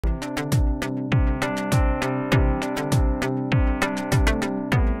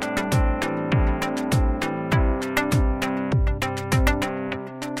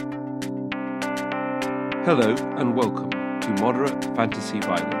Hello and welcome to Moderate Fantasy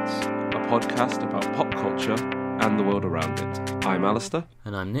Violence, a podcast about pop culture and the world around it. I'm Alastair.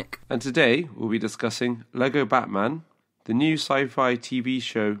 And I'm Nick. And today we'll be discussing Lego Batman, the new sci-fi TV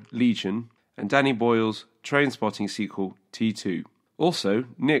show Legion, and Danny Boyle's Trainspotting sequel T2. Also,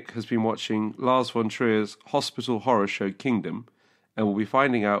 Nick has been watching Lars von Trier's hospital horror show Kingdom, and we'll be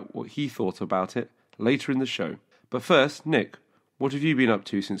finding out what he thought about it later in the show. But first, Nick, what have you been up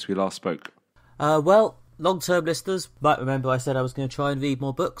to since we last spoke? Well, long-term listeners might remember I said I was going to try and read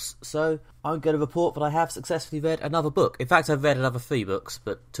more books, so I'm going to report that I have successfully read another book. In fact, I've read another 3 books,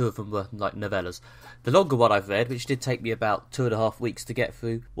 but 2 of them were like novellas. The longer one I've read, which did take me about 2.5 weeks to get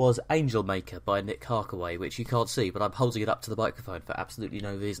through, was Angelmaker by Nick Harkaway, which you can't see, but I'm holding it up to the microphone for absolutely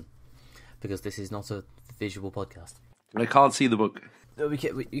no reason, because this is not a visual podcast. I can't see the book.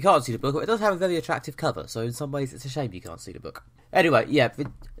 You can't see the book, but it does have a very attractive cover, so in some ways it's a shame you can't see the book. Anyway, yeah,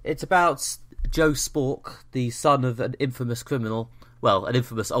 it's about Joe Spork, the son of an infamous criminal, well, an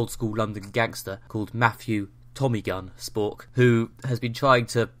infamous old-school London gangster called Matthew Tommy Gun Spork, who has been trying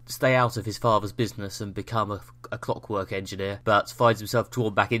to stay out of his father's business and become a clockwork engineer, but finds himself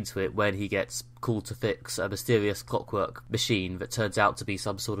drawn back into it when he gets called to fix a mysterious clockwork machine that turns out to be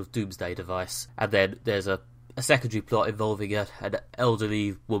some sort of doomsday device. And then there's a secondary plot involving an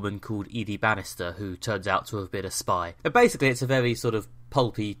elderly woman called Edie Bannister, who turns out to have been a spy. And basically it's a very sort of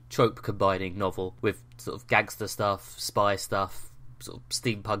pulpy, trope-combining novel with sort of gangster stuff, spy stuff, sort of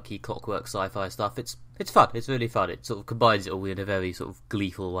steampunky, clockwork sci-fi stuff. It's fun. It's really fun. It sort of combines it all in a very sort of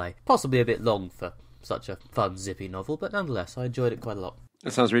gleeful way. Possibly a bit long for such a fun, zippy novel, but nonetheless, I enjoyed it quite a lot.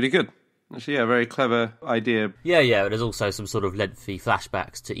 That sounds really good. Actually, yeah, very clever idea. Yeah, and there's also some sort of lengthy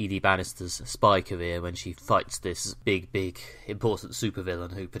flashbacks to Edie Bannister's spy career when she fights this big, important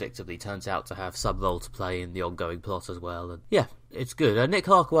supervillain who predictably turns out to have some role to play in the ongoing plot as well. And yeah, it's good. Nick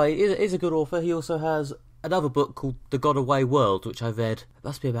Harkaway is a good author. He also has another book called The Gone Away World, which I read, it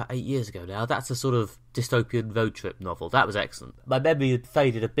must be about 8 years ago now. That's a sort of dystopian road trip novel. That was excellent. My memory had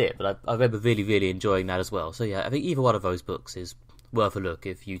faded a bit, but I remember really, really enjoying that as well. So yeah, I think either one of those books is worth a look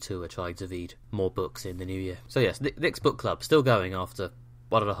if you two are trying to read more books in the new year. So yes, Nick's Book Club, still going after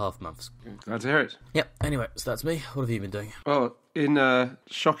 1.5 months. Glad to hear it. Yep, anyway, so that's me. What have you been doing? Well, in a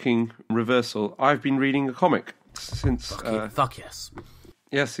shocking reversal, I've been reading a comic since... Fuck yes.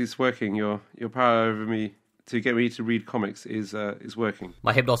 Yes, it's working. Your power over me to get me to read comics is working.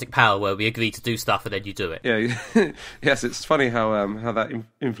 My hypnotic power where we agree to do stuff and then you do it. Yeah, yes, it's funny how that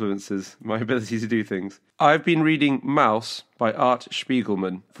influences my ability to do things. I've been reading Maus by Art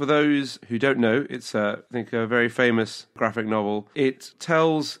Spiegelman. For those who don't know, it's I think a very famous graphic novel. It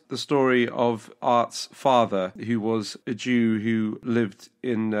tells the story of Art's father, who was a Jew who lived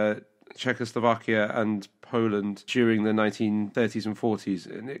in Czechoslovakia and Poland during the 1930s and 40s.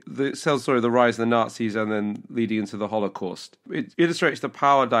 And it tells the story of the rise of the Nazis and then leading into the Holocaust. It illustrates the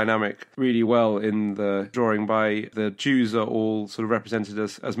power dynamic really well in the drawing. By the Jews are all sort of represented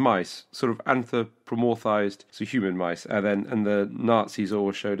as mice, sort of anthropomorphized, so human mice, and the Nazis are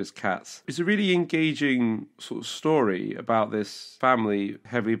all showed as cats. It's a really engaging sort of story about this family,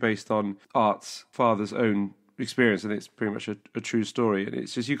 heavily based on Art's father's own experience, and it's pretty much a true story. And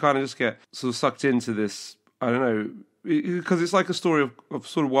it's just, you kind of just get sort of sucked into this, I don't know, because it's like a story of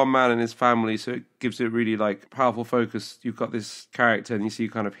sort of one man and his family, so it gives it really like powerful focus. You've got this character and you see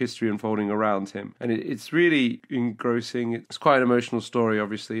kind of history unfolding around him, and it's really engrossing. It's quite an emotional story.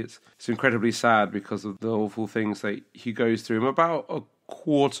 Obviously it's incredibly sad because of the awful things that he goes through. I'm about a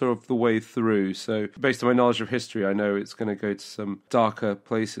quarter of the way through, so based on my knowledge of history, I know it's going to go to some darker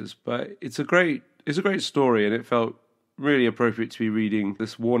places, but it's a great story, and it felt really appropriate to be reading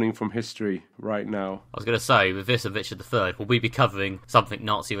this warning from history right now. I was going to say, with this and Richard III, will we be covering something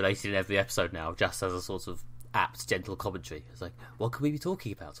Nazi-related in every episode now, just as a sort of apt, gentle commentary? It's like, what could we be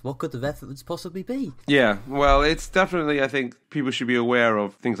talking about? What could the reference possibly be? Yeah, well, it's definitely, I think, people should be aware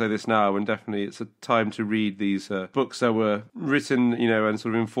of things like this now, and definitely it's a time to read these books that were written, and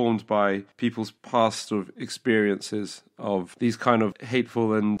sort of informed by people's past sort of experiences of these kind of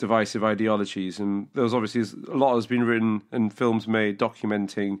hateful and divisive ideologies. And there's obviously a lot has been written and films made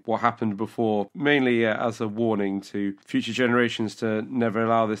documenting what happened before, mainly as a warning to future generations to never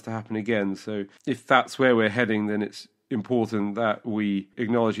allow this to happen again. So if that's where we're heading, then it's important that we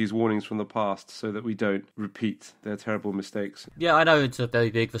acknowledge these warnings from the past so that we don't repeat their terrible mistakes. Yeah, I know it's a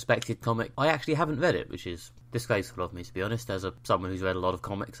very big respected comic. I actually haven't read it, which is disgraceful of me, to be honest. As someone who's read a lot of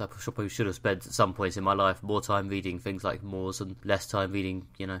comics, I probably should have spent at some point in my life more time reading things like Maus and less time reading,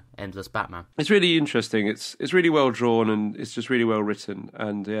 endless Batman. It's really interesting. It's really well drawn and it's just really well written.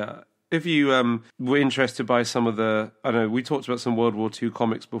 And yeah, if you were interested by some of the, I don't know, we talked about some World War II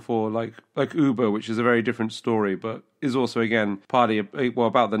comics before, like Uber, which is a very different story, but is also, again, partly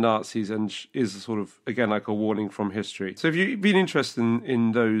about the Nazis and is sort of, again, like a warning from history. So if you've been interested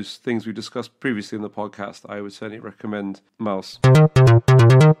in those things we discussed previously in the podcast, I would certainly recommend Maus.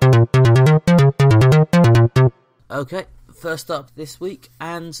 Okay, first up this week,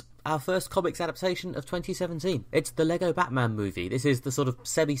 and our first comics adaptation of 2017. It's the Lego Batman movie. This is the sort of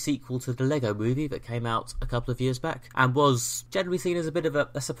semi-sequel to the Lego movie that came out a couple of years back and was generally seen as a bit of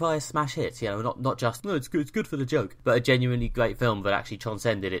a surprise smash hit. You know, not just, no, it's good for the joke, but a genuinely great film that actually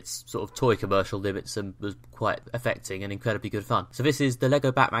transcended its sort of toy commercial limits and was quite affecting and incredibly good fun. So this is the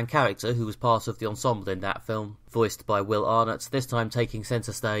Lego Batman character who was part of the ensemble in that film, voiced by Will Arnett, this time taking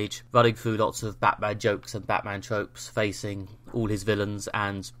centre stage, running through lots of Batman jokes and Batman tropes, facing all his villains,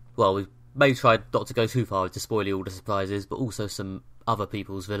 and, well, we may try not to go too far into spoiling all the surprises, but also some other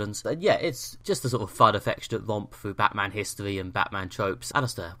people's villains. And yeah, it's just a sort of fun, affectionate romp through Batman history and Batman tropes.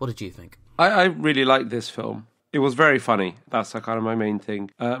 Alastair, what did you think? I really liked this film. It was very funny. That's kind of my main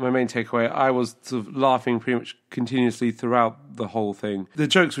thing. My main takeaway. I was sort of laughing pretty much continuously throughout the whole thing. The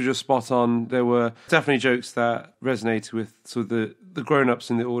jokes were just spot on. There were definitely jokes that resonated with sort of the grown-ups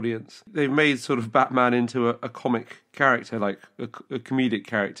in the audience. They've made sort of Batman into a comic character, like a comedic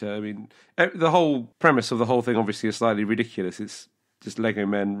character. I mean, the whole premise of the whole thing obviously is slightly ridiculous. It's just Lego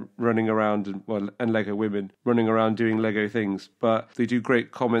men running around and Lego women running around doing Lego things. But they do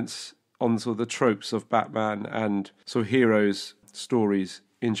great comments on sort of the tropes of Batman and sort of heroes' stories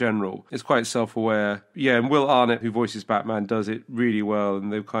in general. It's quite self-aware. Yeah, and Will Arnett, who voices Batman, does it really well,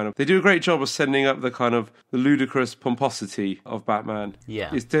 and they do a great job of sending up the ludicrous pomposity of Batman. Yeah.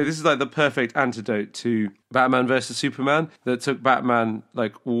 This is like the perfect antidote to Batman versus Superman that took Batman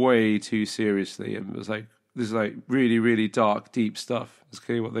like way too seriously and was like, this is like really, really dark, deep stuff. That's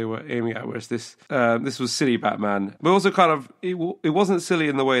clearly what they were aiming at. Whereas this was silly Batman, but also kind of it wasn't silly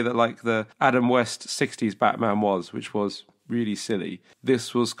in the way that like the Adam West '60s Batman was, which was really silly.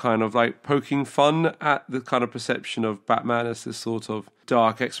 This was kind of like poking fun at the kind of perception of Batman as this sort of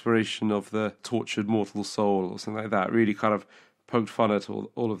dark exploration of the tortured mortal soul or something like that. Really kind of poked fun at all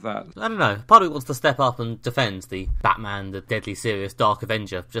of that. I don't know. Part of me wants to step up and defend the Batman, the deadly serious Dark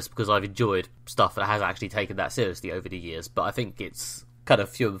Avenger, just because I've enjoyed stuff that has actually taken that seriously over the years. But I think it's kind of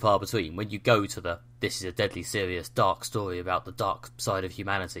few and far between. When you go to this is a deadly serious dark story about the dark side of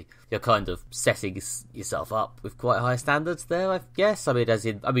humanity, you're kind of setting yourself up with quite high standards there, I guess. I mean,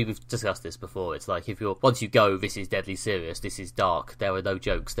 we've discussed this before. It's like once you go, this is deadly serious, this is dark, there are no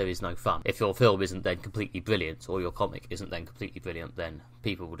jokes, there is no fun. If your film isn't then completely brilliant, or your comic isn't then completely brilliant, then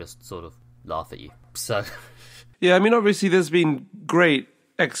people will just sort of laugh at you. So, yeah, I mean, obviously there's been great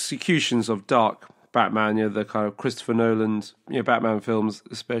executions of dark Batman, the kind of Christopher Nolan's Batman films,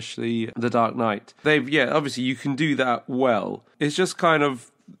 especially The Dark Knight. Obviously you can do that well. It's just kind of,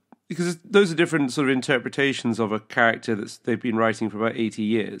 because those are different sort of interpretations of a character they've been writing for about 80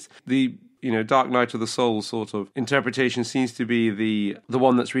 years. The Dark Knight of the Soul sort of interpretation seems to be the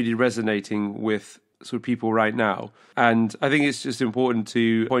one that's really resonating with sort of people right now. And I think it's just important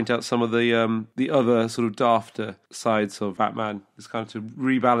to point out some of the other sort of dafter sides of Batman. It's kind of to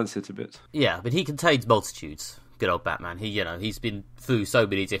rebalance it a bit. Yeah, but he contains multitudes. Good old Batman. He's been through so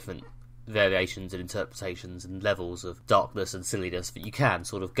many different variations and interpretations and levels of darkness and silliness that you can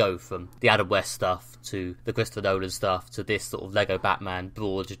sort of go from the Adam West stuff to the Christopher Nolan stuff to this sort of Lego Batman,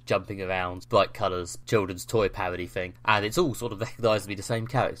 broad, just jumping around, bright colours, children's toy parody thing, and it's all sort of recognised to be the same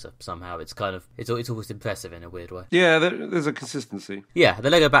character somehow. It's kind of, it's almost impressive in a weird way. Yeah, there's a consistency. Yeah,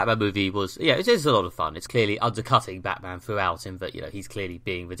 the Lego Batman movie was, it is a lot of fun. It's clearly undercutting Batman throughout in that, he's clearly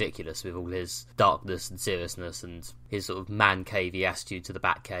being ridiculous with all his darkness and seriousness and his sort of man-cavey attitude to the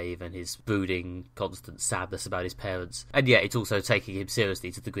Batcave and his brooding, constant sadness about his parents. And yet it's also taking him seriously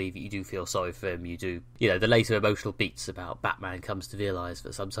to the degree that you do feel sorry for him. You do, the later emotional beats about Batman comes to realise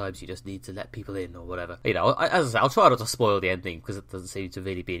that sometimes you just need to let people in or whatever. As I say, I'll try not to spoil the ending because it doesn't seem to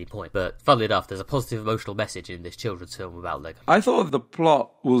really be any point. But funnily enough, there's a positive emotional message in this children's film about Lego. I thought the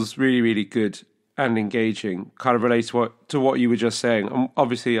plot was really, really good and engaging, kind of relates to what you were just saying.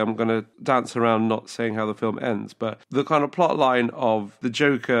 Obviously, I'm going to dance around not saying how the film ends, but the kind of plot line of the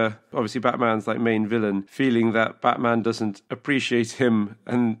Joker, obviously Batman's like main villain, feeling that Batman doesn't appreciate him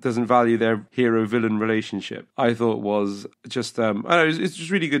and doesn't value their hero-villain relationship, I thought was just, it's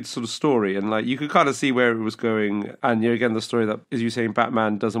just really good sort of story, and like you could kind of see where it was going, and again, the story that, as you were saying,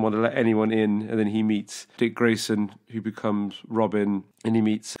 Batman doesn't want to let anyone in, and then he meets Dick Grayson, who becomes Robin, and he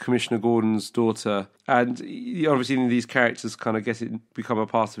meets Commissioner Gordon's daughter, and obviously these characters kind of become a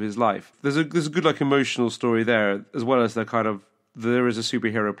part of his life. There's a good like emotional story there, as well as the kind of there is a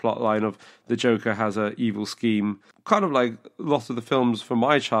superhero plot line of the Joker has a evil scheme. Kind of like a lot of the films from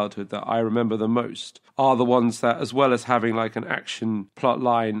my childhood that I remember the most are the ones that, as well as having like an action plot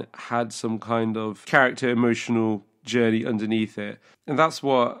line, had some kind of character emotional journey underneath it. And that's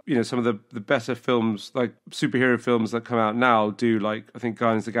what, some of the better films, like superhero films that come out now do. Like, I think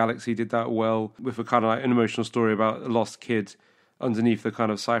Guardians of the Galaxy did that well, with a kind of like an emotional story about a lost kid underneath the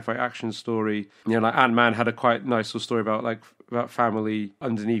kind of sci-fi action story. Like Ant-Man had a quite nice little story about family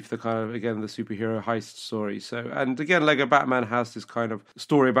underneath the kind of, again, the superhero heist story. So, and again, Lego Batman has this kind of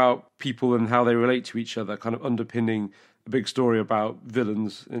story about people and how they relate to each other, kind of underpinning a big story about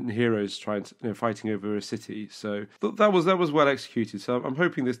villains and heroes trying to, fighting over a city. So that was well executed. So I'm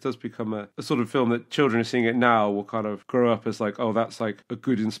hoping this does become a sort of film that children are seeing it now will kind of grow up as like, oh, that's like a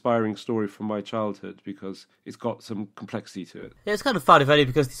good, inspiring story from my childhood, because it's got some complexity to it. Yeah, it's kind of fun, if only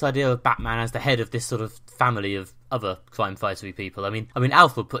because this idea of Batman as the head of this sort of family of other crime-fightery people. I mean,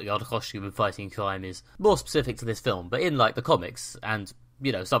 Alfred putting on a costume and fighting crime is more specific to this film, but in like the comics and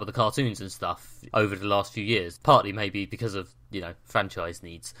some of the cartoons and stuff over the last few years, partly maybe because of, franchise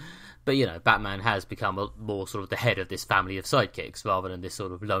needs. But, Batman has become more sort of the head of this family of sidekicks rather than this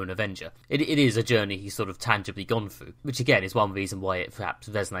sort of lone avenger. It is a journey he's sort of tangibly gone through, which again is one reason why it perhaps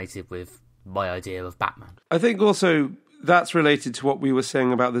resonated with my idea of Batman. I think also that's related to what we were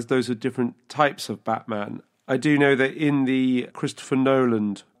saying about those are different types of Batman. I do know that in the Christopher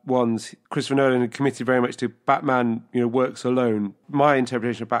Nolan ones, Christopher Nolan committed very much to Batman, works alone. My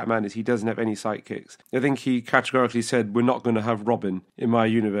interpretation of Batman is he doesn't have any sidekicks. I think he categorically said, we're not going to have Robin in my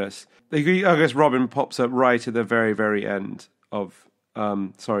universe. I guess Robin pops up right at the very, very end of,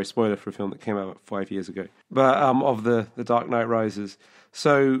 sorry, spoiler for a film that came out 5 years ago, but of the Dark Knight Rises.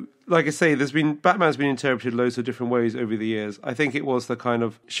 So, like I say, Batman's been interpreted loads of different ways over the years. I think it was the kind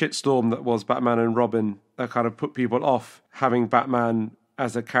of shitstorm that was Batman and Robin that kind of put people off having Batman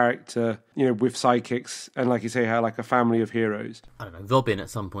as a character, with sidekicks, and like you say, how like a family of heroes. I don't know, Robin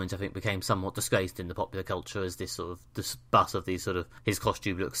at some point I think became somewhat disgraced in the popular culture as this sort of this butt of these sort of his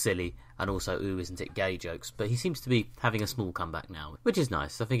costume looks silly and also ooh isn't it gay jokes, but he seems to be having a small comeback now, which is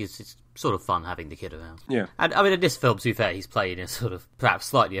nice. I think it's sort of fun having the kid around. Yeah. And in this film, to be fair, he's played in a sort of perhaps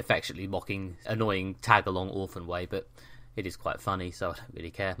slightly affectionately mocking, annoying tag-along orphan way, but it is quite funny, so I don't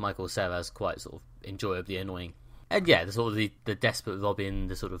really care. Michael Cera's quite sort of enjoyably annoying. And yeah, the sort of the desperate Robin,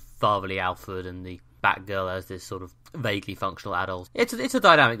 the sort of fatherly Alfred, and the Batgirl as this sort of vaguely functional adult. It's a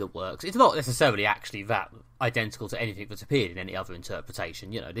dynamic that works. It's not necessarily actually that identical to anything that's appeared in any other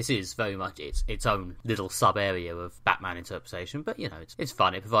interpretation. This is very much its own little sub-area of Batman interpretation, but, it's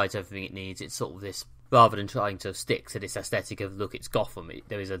fun. It provides everything it needs. It's sort of this, rather than trying to stick to this aesthetic of, look, it's Gotham,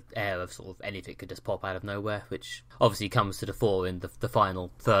 there is an air of sort of anything could just pop out of nowhere, which obviously comes to the fore in the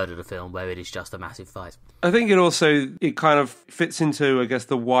final third of the film, where it is just a massive fight. I think it kind of fits into, I guess,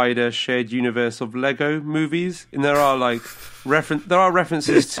 the wider shared universe of Lego movies, and there are like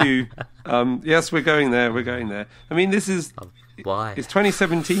references to yes, we're going there. I mean, this is why it's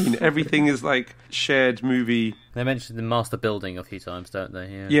 2017. Everything is like shared movie. They mentioned the master building a few times, don't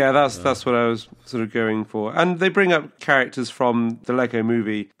they? Yeah, that's what I was sort of going for. And they bring up characters from the Lego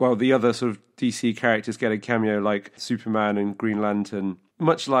movie. Well, the other sort of DC characters get a cameo, like Superman and Green Lantern.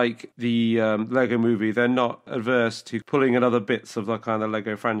 Much like the Lego movie, they're not averse to pulling in other bits of the kind of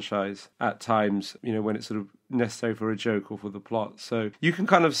Lego franchise at times, when it's sort of necessary for a joke or for the plot. So you can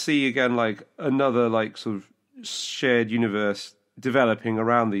kind of see, again, like another like sort of shared universe developing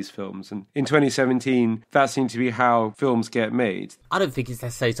around these films. And in 2017, that seemed to be how films get made. I don't think it's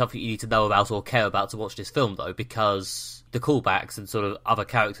necessarily something you need to know about or care about to watch this film, though, because the callbacks and sort of other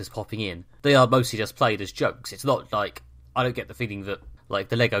characters popping in, they are mostly just played as jokes. It's not like, I don't get the feeling that like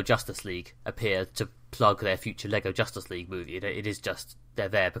the Lego Justice League appear to plug their future Lego Justice League movie. It is just, they're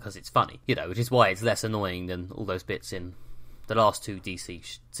there because it's funny, which is why it's less annoying than all those bits in the last two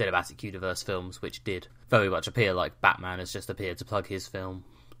DC Cinematic Universe films, which did very much appear like Batman has just appeared to plug his film.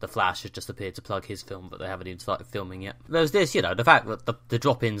 The Flash has just appeared to plug his film, but they haven't even started filming yet. There's this, the fact that the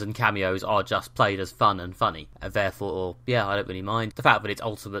drop-ins and cameos are just played as fun and funny, and therefore, I don't really mind. The fact that it's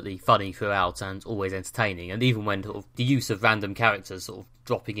ultimately funny throughout and always entertaining, and even when sort of the use of random characters sort of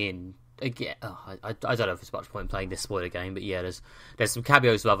dropping in, again, I don't know if it's much point playing this spoiler game, but there's some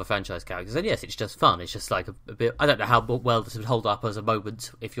cameos of other franchise characters, and yes, it's just fun. It's just like a bit. I don't know how well this would hold up as a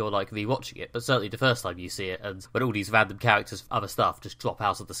moment if you're like rewatching it, but certainly the first time you see it, and when all these random characters, other stuff, just drop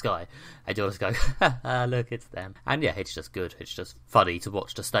out of the sky, and you'll just go, look, it's them. And it's just good. It's just funny to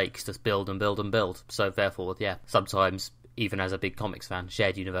watch the stakes just build and build and build. So therefore, sometimes, even as a big comics fan,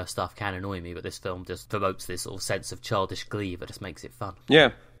 shared universe stuff can annoy me, but this film just promotes this sort of sense of childish glee that just makes it fun.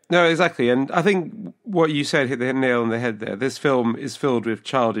 Yeah. No, exactly. And I think what you said hit the nail on the head there. This film is filled with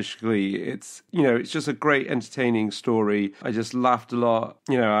childish glee. It's, it's just a great, entertaining story. I just laughed a lot.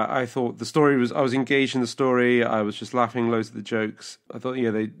 I thought the story I was engaged in the story. I was just laughing loads at the jokes. I thought,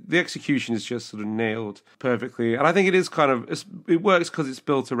 the execution is just sort of nailed perfectly. And I think it is it works because it's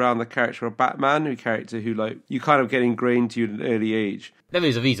built around the character of Batman, a character who, you kind of get ingrained to you at an early age. There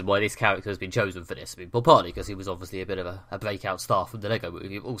is a reason why this character has been chosen for this. Well, partly because he was obviously a bit of a breakout star from the Lego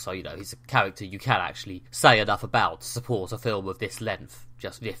Movie. Also, he's a character you can actually say enough about to support a film of this length,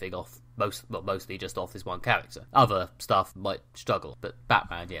 just riffing off mostly just off this one character. Other stuff might struggle, but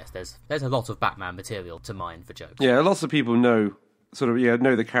Batman, yes, there's a lot of Batman material to mine for jokes. Yeah, lots of people know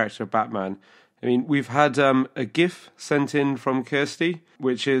the character of Batman. I mean, we've had a GIF sent in from Kirsty,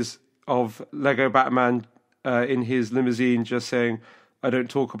 which is of Lego Batman in his limousine just saying, "I don't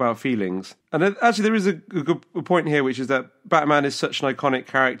talk about feelings." And actually there is a good point here, which is that Batman is such an iconic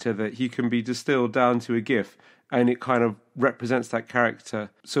character that he can be distilled down to a GIF, and it kind of represents that character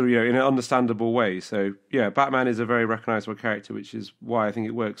sort of, in an understandable way. So, yeah, Batman is a very recognisable character, which is why I think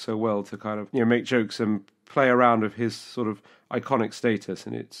it works so well to kind of, make jokes and play around with his sort of iconic status.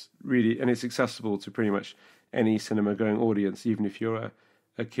 And it's accessible to pretty much any cinema-going audience, even if you're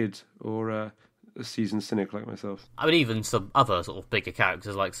a kid or a seasoned cynic like myself. I mean, even some other sort of bigger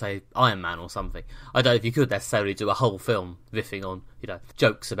characters, like, say, Iron Man or something. I don't know if you could necessarily do a whole film riffing on,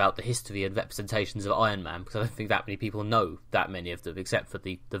 jokes about the history and representations of Iron Man, because I don't think that many people know that many of them, except for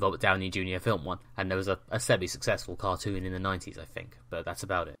the Robert Downey Jr. film one. And there was a semi-successful cartoon in the 90s, I think, but that's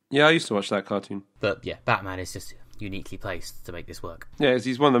about it. Yeah, I used to watch that cartoon. But, yeah, Batman is just uniquely placed to make this work. Yeah,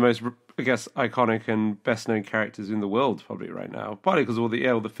 he's one of the most, I guess, iconic and best-known characters in the world probably right now. Partly because of all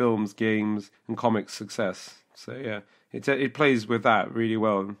the films, games, and comics success. So yeah, it plays with that really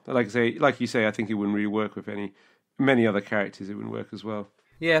well. Like you say, I think it wouldn't really work with many other characters. It wouldn't work as well.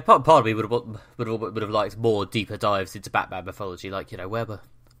 Yeah, part of me would have liked more deeper dives into Batman mythology. Like,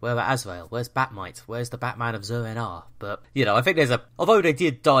 where were Azrael? Where's Batmite? Where's the Batman of Zur-En-Arrh? But, I think although they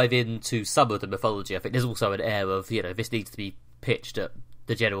did dive into some of the mythology, I think there's also an air of, this needs to be pitched at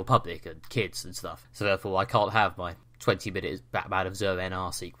the general public and kids and stuff. So therefore, I can't have my 20-minute Batman of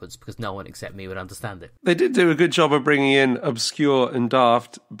Zur-En-Arrh sequence because no one except me would understand it. They did do a good job of bringing in obscure and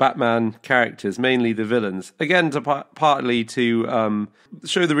daft Batman characters, mainly the villains. Again, partly to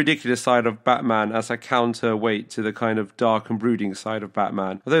show the ridiculous side of Batman as a counterweight to the kind of dark and brooding side of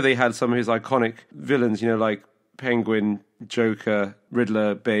Batman. Although they had some of his iconic villains, like Penguin, Joker,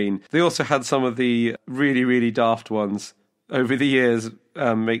 Riddler, Bane. They also had some of the really, really daft ones over the years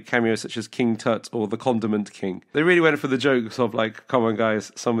make cameos such as King Tut or the Condiment King. They really went for the jokes of come on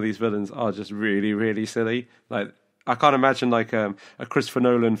guys, some of these villains are just really, really silly. I can't imagine a Christopher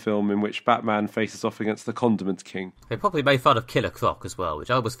Nolan film in which Batman faces off against the Condiment King. They probably made fun of Killer Croc as well, which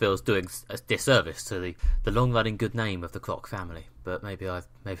I always feel is doing a disservice to the long-running good name of the Croc family. But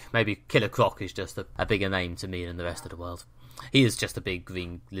maybe Killer Croc is just a bigger name to me than the rest of the world. He is just a big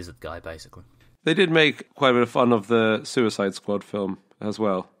green lizard guy, basically. They did make quite a bit of fun of the Suicide Squad film as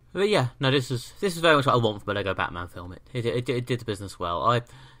well. But yeah, no, this is very much what I want from a Lego Batman film. It did the business well.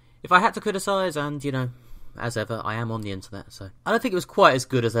 If I had to criticise, and as ever, I am on the internet, so I don't think it was quite as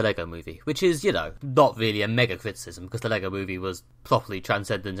good as the Lego Movie, which is, not really a mega criticism, because the Lego Movie was properly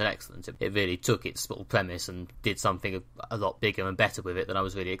transcendent and excellent. It really took its sort of premise and did something a lot bigger and better with it than I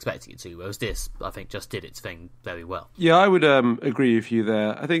was really expecting it to, whereas this, I think, just did its thing very well. Yeah, I would agree with you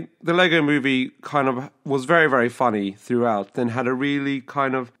there. I think the Lego Movie kind of was very, very funny throughout, then had a really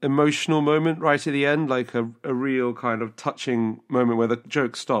kind of emotional moment right at the end, like a real kind of touching moment where the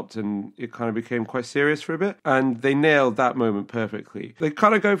joke stopped and it kind of became quite serious for a bit, and they nailed that moment perfectly. They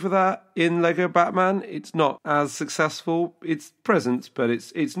kind of go for that in Lego Batman. It's not as successful. It's present, but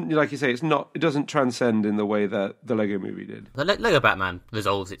it's like you say, it doesn't transcend in the way that the Lego Movie did. The Lego Batman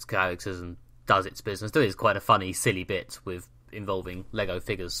resolves its characters and does its business. There is quite a funny, silly bit with involving Lego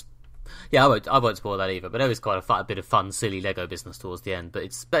figures. Yeah, I won't spoil that either, but there is quite a bit of fun, silly Lego business towards the end, but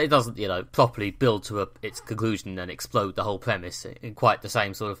it doesn't, properly build to its conclusion and explode the whole premise in quite the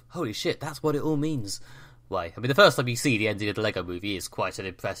same sort of, holy shit, that's what it all means way. I mean, the first time you see the ending of the Lego Movie is quite an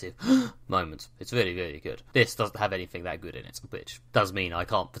impressive moment. It's really, really good. This doesn't have anything that good in it, which does mean I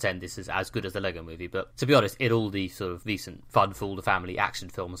can't pretend this is as good as the Lego Movie, but to be honest, in all the sort of recent fun for all the family action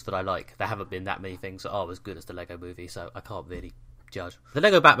films that I like, there haven't been that many things that are as good as the Lego Movie, so I can't really judge. The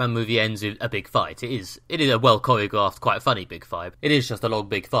Lego Batman movie ends with a big fight. It is a well choreographed, quite funny big fight. It is just a long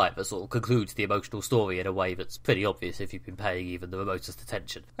big fight that sort of concludes the emotional story in a way that's pretty obvious if you've been paying even the remotest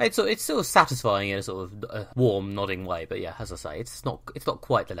attention. It's still satisfying in a sort of warm, nodding way, but yeah, as I say, it's not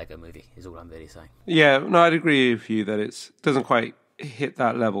quite the Lego Movie, is all I'm really saying. Yeah, no, I'd agree with you that it doesn't quite hit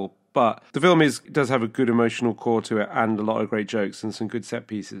that level. But the film does have a good emotional core to it and a lot of great jokes and some good set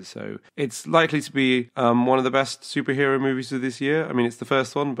pieces. So it's likely to be one of the best superhero movies of this year. I mean, it's the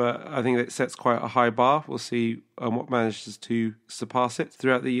first one, but I think it sets quite a high bar. We'll see what manages to surpass it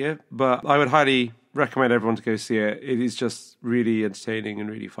throughout the year. But I would highly recommend everyone to go see it. It is just really entertaining and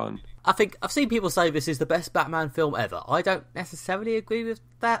really fun. I think I've seen people say this is the best Batman film ever. I don't necessarily agree with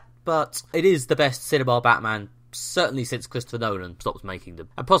that, but it is the best cinema Batman, certainly since Christopher Nolan stopped making them.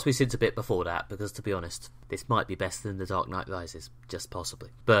 And possibly since a bit before that, because to be honest, this might be better than The Dark Knight Rises, just possibly.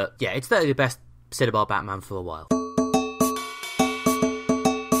 But yeah, it's certainly the best cinema Batman for a while.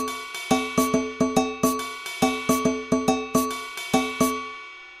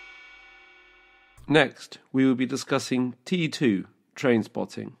 Next, we will be discussing T2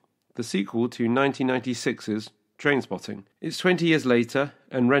 Trainspotting, the sequel to 1996's Trainspotting. It's 20 years later,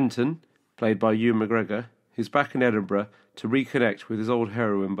 and Renton, played by Ewan McGregor, is back in Edinburgh to reconnect with his old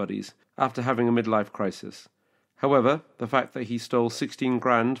heroin buddies after having a midlife crisis. However, the fact that he stole 16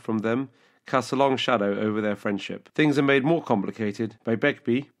 grand from them casts a long shadow over their friendship. Things are made more complicated by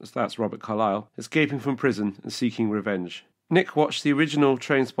Batglee, that's Robert Carlyle, escaping from prison and seeking revenge. Nick watched the original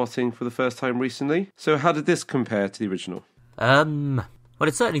Trainspotting for the first time recently, so how did this compare to the original? Well,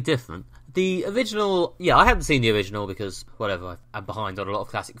 it's certainly different. The original, I hadn't seen the original because, whatever, I'm behind on a lot of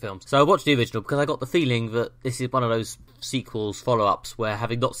classic films. So I watched the original because I got the feeling that this is one of those sequels, follow-ups, where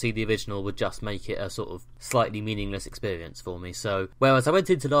having not seen the original would just make it a sort of slightly meaningless experience for me. So, whereas I went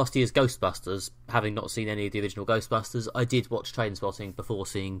into last year's Ghostbusters, having not seen any of the original Ghostbusters, I did watch Trainspotting before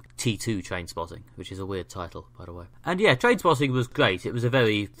seeing T2 Trainspotting, which is a weird title, by the way. And yeah, Trainspotting was great. It was a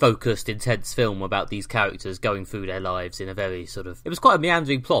very focused, intense film about these characters going through their lives in a very sort of... It was quite a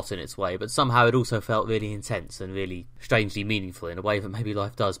meandering plot in its way, but somehow it also felt really intense and really strangely meaningful in a way that maybe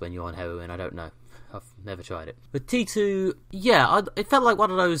life does when you're on heroin, I don't know. I've never tried it. But T2, it felt like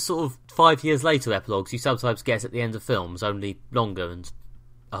one of those sort of 5 years later epilogues you sometimes get at the end of films, only longer and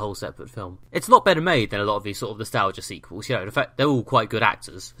a whole separate film. It's a lot better made than a lot of these sort of nostalgia sequels. In fact, they're all quite good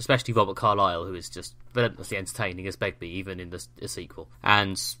actors, especially Robert Carlyle, who is just relentlessly entertaining as Begbie, even in the sequel.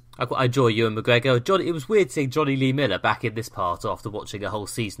 And I enjoy Ewan McGregor. It was weird seeing Johnny Lee Miller back in this part after watching a whole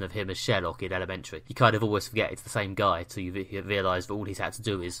season of him as Sherlock in Elementary. You kind of always forget it's the same guy till you realise that all he's had to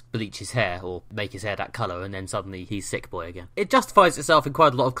do is bleach his hair or make his hair that colour, and then suddenly he's Sick Boy again. It justifies itself in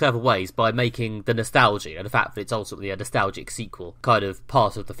quite a lot of clever ways by making the nostalgia and the fact that it's ultimately a nostalgic sequel kind of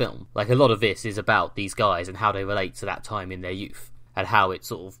part of the film. Like, a lot of this is about these guys and how they relate to that time in their youth, and how it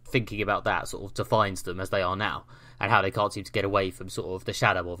sort of, thinking about that sort of defines them as they are now, and how they can't seem to get away from sort of the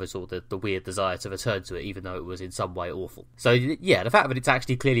shadow of it, or the weird desire to return to it, even though it was in some way awful. So yeah, the fact that it's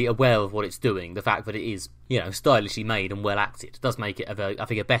actually clearly aware of what it's doing, the fact that it is, stylishly made and well acted, does make it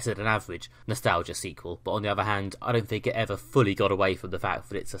a better than average nostalgia sequel. But on the other hand, I don't think it ever fully got away from the fact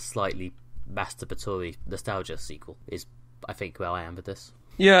that it's a slightly masturbatory nostalgia sequel, is I think where I am with this.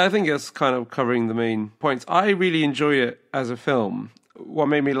 Yeah, I think it's kind of covering the main points. I really enjoy it as a film. What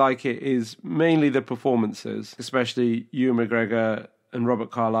made me like it is mainly the performances, especially Ewan McGregor and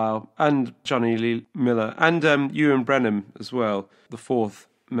Robert Carlyle and Johnny Lee Miller and Ewan Brennan as well, the fourth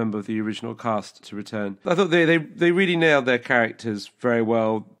member of the original cast to return. I thought they really nailed their characters very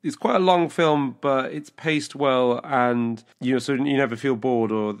well. It's quite a long film, but it's paced well, and so you never feel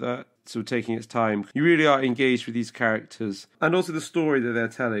bored or that sort of taking its time. You really are engaged with these characters, and also the story that they're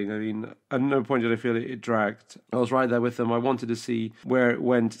telling. I mean, at no point did I feel it dragged. I was right there with them. I wanted to see where it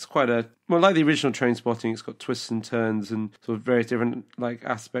went. It's quite like the original Trainspotting, it's got twists and turns and sort of various different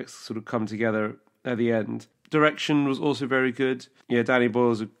aspects sort of come together at the end. Direction was also very good. Yeah, Danny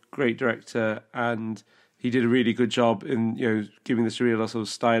Boyle's a great director, and he did a really good job in giving the surreal a sort of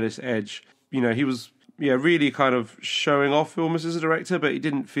stylish edge. He was really kind of showing off almost as a director, but it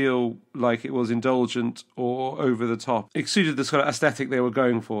didn't feel like it was indulgent or over the top. It suited the sort of aesthetic they were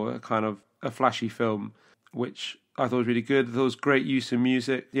going for, a kind of a flashy film, which I thought was really good. There was great use of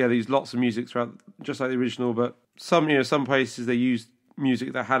music. Yeah, they used lots of music throughout, just like the original, but some places they used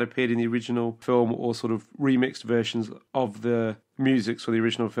music that had appeared in the original film or sort of remixed versions of the music for the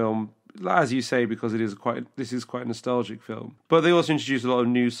original film. As you say, because this is quite a nostalgic film. But they also introduced a lot of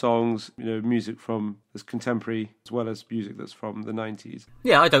new songs, music from this contemporary as well as music that's from the 90s.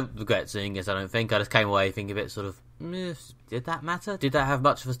 Yeah, I don't regret seeing this, I don't think. I just came away thinking a bit sort of, did that matter? Did that have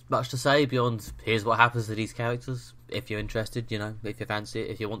much to say beyond, here's what happens to these characters? If you're interested, if you fancy it,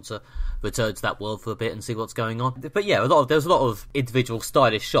 if you want to return to that world for a bit and see what's going on. But yeah, there's a lot of individual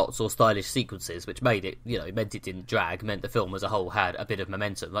stylish shots or stylish sequences, which made it, it meant it didn't drag, meant the film as a whole had a bit of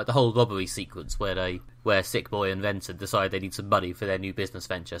momentum. Like the whole robbery sequence where Sick Boy and Renton decide they need some money for their new business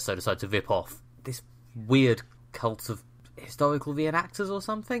venture, so decide to rip off this weird cult of historical reenactors or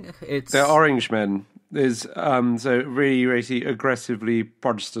something. They're Orange men. There's so really, really aggressively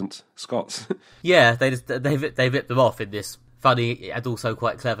Protestant Scots. Yeah, they ripped them off in this funny and also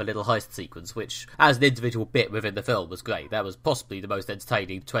quite clever little heist sequence, which, as an individual bit within the film, was great. That was possibly the most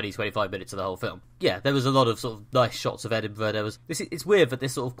entertaining 20-25 minutes of the whole film. Yeah, there was a lot of sort of nice shots of Edinburgh. It's weird that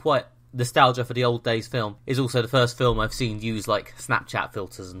this sort of quite nostalgia for the old days film is also the first film I've seen use like Snapchat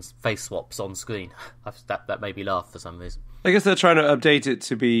filters and face swaps on screen. That made me laugh for some reason. I guess they're trying to update it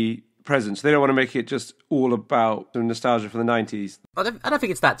to be present. So they don't want to make it just all about the nostalgia for the 90s. I don't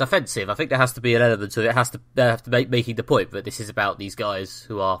think it's that defensive. I think there has to be an element to it. They have to make making the point that this is about these guys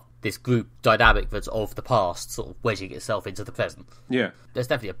who are this group dynamic that's of the past, sort of wedging itself into the present. Yeah. There's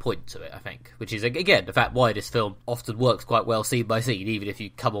definitely a point to it, I think, which is, again, the fact why this film often works quite well scene by scene, even if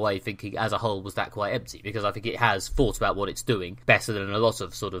you come away thinking, as a whole, was that quite empty, because I think it has thought about what it's doing better than a lot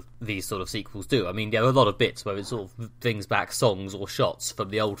of sort of these sort of sequels do. I mean, there are a lot of bits where it sort of brings back songs or shots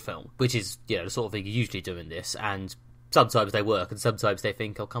from the old film, which is, the sort of thing you usually do in this, and sometimes they work, and sometimes they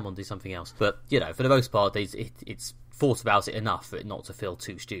think, oh, come on, do something else. But, for the most part, it's thought about it enough for it not to feel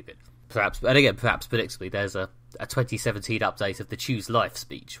too stupid. Perhaps predictably, there's a 2017 update of the Choose Life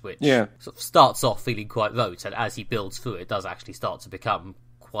speech, which sort of starts off feeling quite rote, and as he builds through it, does actually start to become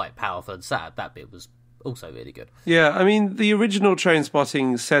quite powerful and sad. That bit was also really good. Yeah, I mean, the original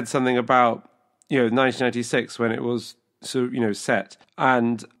Trainspotting said something about, 1996 when it was, set.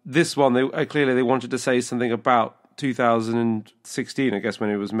 And this one, they wanted to say something about 2016, I guess, when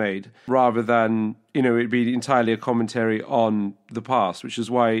it was made, rather than, it be entirely a commentary on the past, which is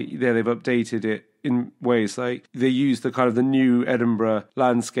why they've updated it in ways like they use the kind of the new Edinburgh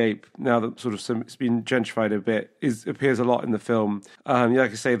landscape now that sort of it's been gentrified a bit, appears a lot in the film.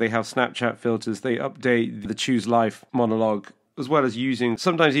 Like I say, they have Snapchat filters, they update the Choose Life monologue, as well as using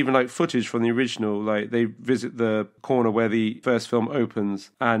sometimes even like footage from the original. Like they visit the corner where the first film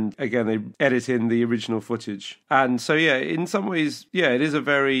opens, and again they edit in the original footage. And so in some ways, it is a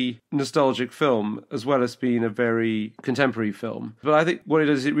very nostalgic film as well as being a very contemporary film. But I think what it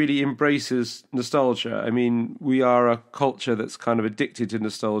does is it really embraces nostalgia. I mean, we are a culture that's kind of addicted to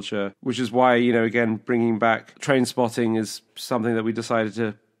nostalgia, which is why, again, bringing back Trainspotting is something that we decided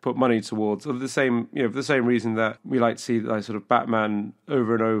to put money towards, or for the same reason that we like to see like sort of Batman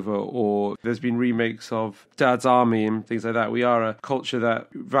over and over, or there's been remakes of Dad's Army and things like that. We are a culture that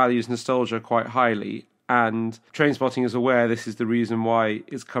values nostalgia quite highly, and Trainspotting is aware this is the reason why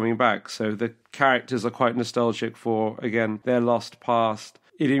it's coming back. So the characters are quite nostalgic for, again, their lost past.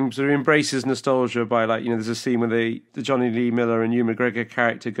 It sort of embraces nostalgia by, like, there's a scene where the Johnny Lee Miller and Ewan McGregor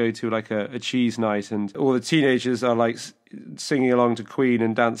character go to like a cheese night, and all the teenagers are like singing along to Queen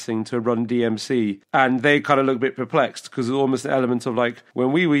and dancing to Run DMC, and they kind of look a bit perplexed because there's almost an element of like,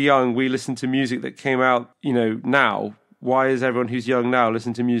 when we were young, we listened to music that came out, now. Why is everyone who's young now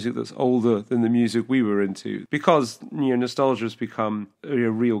listening to music that's older than the music we were into? Because, nostalgia has become a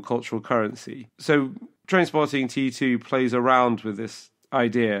real cultural currency. So Trainspotting T2 plays around with this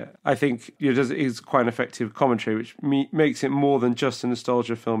idea. I think is quite an effective commentary, which makes it more than just a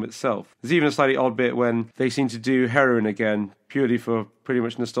nostalgia film itself. There's even a slightly odd bit when they seem to do heroin again, purely for pretty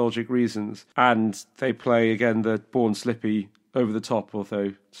much nostalgic reasons, and they play again the Born Slippy over the top,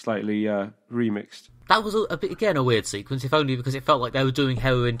 although slightly remixed. That was a weird sequence, if only because it felt like they were doing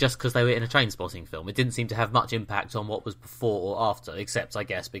heroin just because they were in a Trainspotting film. It didn't seem to have much impact on what was before or after, except, I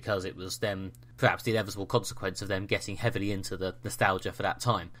guess, because it was them, perhaps the inevitable consequence of them getting heavily into the nostalgia for that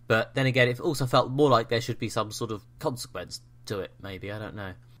time. But then again, it also felt more like there should be some sort of consequence to it, maybe, I don't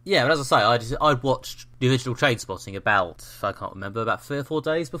know. Yeah, but as I say, I'd watched the original Trainspotting about 3 or 4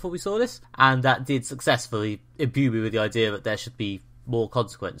 days before we saw this, and that did successfully imbue me with the idea that there should be more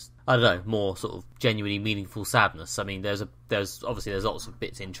consequence. I don't know, more sort of genuinely meaningful sadness. I mean, there's lots of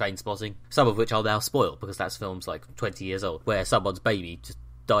bits in Trainspotting, some of which I'll now spoil because that film's like 20 years old, where someone's baby just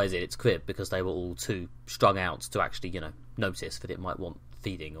dies in its crib because they were all too strung out to actually, notice that it might want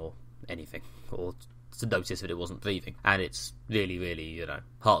feeding or anything, or to notice that it wasn't breathing. And it's really, really,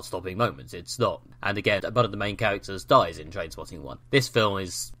 heart-stopping moments. It's not. And again, one of the main characters dies in Trainspotting 1. This film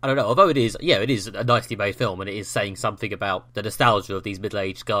is, I don't know, although it is a nicely made film, and it is saying something about the nostalgia of these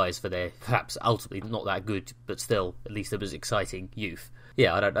middle-aged guys for their, perhaps ultimately not that good, but still, at least it was exciting youth.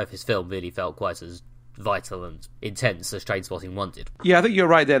 Yeah, I don't know if this film really felt quite as vital and intense as Trainspotting 1 did. Yeah, I think you're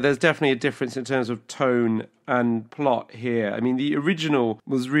right there. There's definitely a difference in terms of tone and plot here. I mean, the original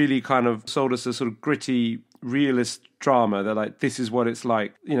was really kind of sold as a sort of gritty realist drama. They're like, this is what it's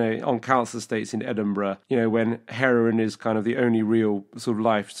like, on council estates in Edinburgh, when heroin is kind of the only real sort of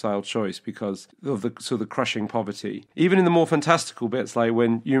lifestyle choice because of the sort of crushing poverty. Even in the more fantastical bits, like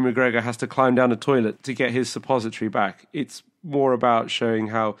when Ewan McGregor has to climb down a toilet to get his suppository back, it's more about showing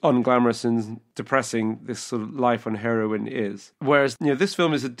how unglamorous and depressing this sort of life on heroin is. Whereas, this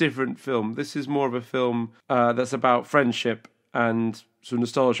film is a different film. This is more of a film that's about friendship and sort of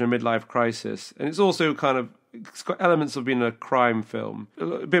nostalgia and midlife crisis. And it's also it's got elements of being a crime film,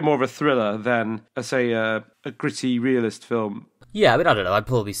 a bit more of a thriller than, a gritty realist film. Yeah, I mean, I don't know, I'm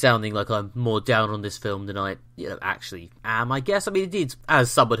probably sounding like I'm more down on this film than I, actually am, I guess. I mean, indeed, as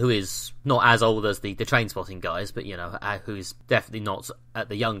someone who is not as old as the Trainspotting guys, but, who's definitely not at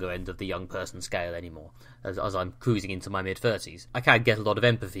the younger end of the young person scale anymore, as I'm cruising into my mid-30s, I can get a lot of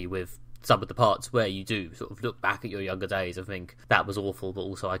empathy with some of the parts where you do sort of look back at your younger days and think, that was awful, but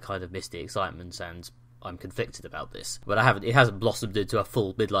also I kind of missed the excitement, and I'm conflicted about this. But it hasn't blossomed into a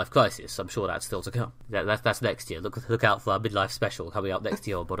full midlife crisis. I'm sure that's still to come. That's next year. Look out for our midlife special coming up next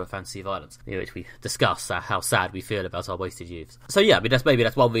year on Modern Fantasy Violence, in which we discuss how sad we feel about our wasted youths. So yeah, I mean,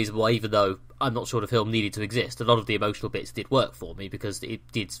 that's one reason why, even though I'm not sure the film needed to exist, a lot of the emotional bits did work for me, because it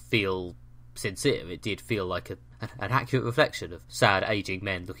did feel sincere. It did feel like an accurate reflection of sad aging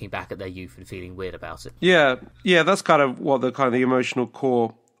men looking back at their youth and feeling weird about it. Yeah, that's kind of what the emotional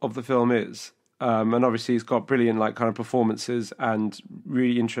core of the film is. And obviously it's got brilliant performances and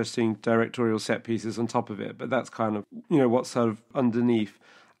really interesting directorial set pieces on top of it. But that's kind of, what's sort of underneath.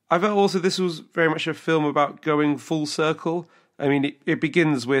 I felt also this was very much a film about going full circle. I mean, it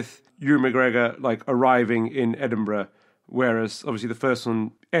begins with Ewan McGregor arriving in Edinburgh, whereas obviously the first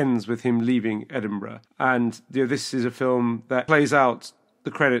one ends with him leaving Edinburgh. And this is a film that plays out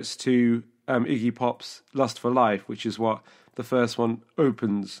the credits to Iggy Pop's Lust for Life, which is what the first one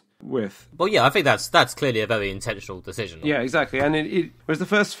opens with. Well, yeah, I think that's clearly a very intentional decision. Yeah, exactly. And whereas the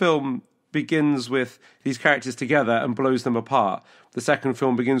first film begins with these characters together and blows them apart, the second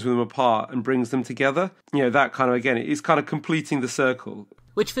film begins with them apart and brings them together. That kind of, again, it's kind of completing the circle.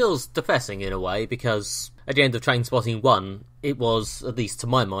 Which feels depressing in a way, because at the end of Trainspotting 1, it was, at least to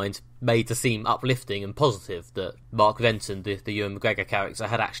my mind, made to seem uplifting and positive that Mark Renton, the Ewan McGregor character,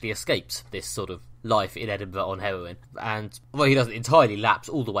 had actually escaped this sort of life in Edinburgh on heroin. And, well, he doesn't entirely lapse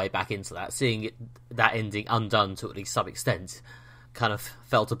all the way back into that. Seeing that ending undone to at least some extent kind of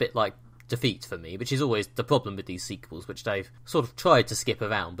felt a bit like defeat for me, which is always the problem with these sequels, which they've sort of tried to skip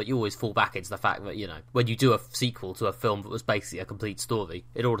around, but you always fall back into the fact that, when you do a sequel to a film that was basically a complete story,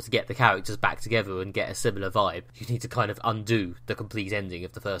 in order to get the characters back together and get a similar vibe, you need to kind of undo the complete ending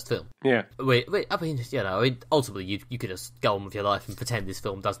of the first film. Yeah. I mean, ultimately, you could just go on with your life and pretend this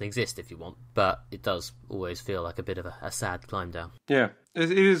film doesn't exist if you want, but it does always feel like a bit of a sad climb down. Yeah. It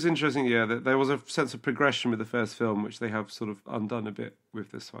is interesting, that there was a sense of progression with the first film, which they have sort of undone a bit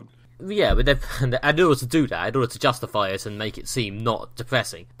with this one. Yeah, but in order to do that, in order to justify it and make it seem not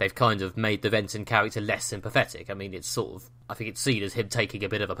depressing, they've kind of made the Renton character less sympathetic. I mean, I think it's seen as him taking a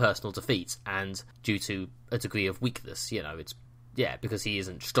bit of a personal defeat, and due to a degree of weakness, because he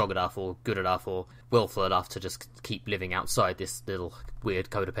isn't strong enough or good enough or willful enough to just keep living outside this little weird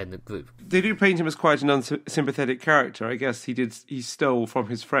codependent group. They do paint him as quite an unsympathetic character. I guess he stole from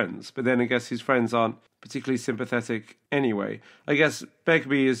his friends, but then I guess his friends aren't particularly sympathetic anyway. I guess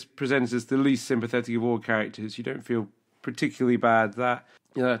Begbie is presented as the least sympathetic of all characters. You don't feel particularly bad that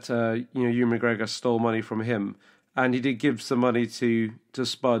Ewan McGregor stole money from him, and he did give some money to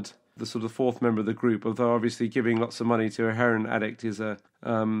Spud, the sort of fourth member of the group, although obviously giving lots of money to a heroin addict is a...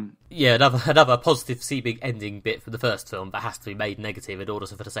 another positive seeming ending bit for the first film that has to be made negative in order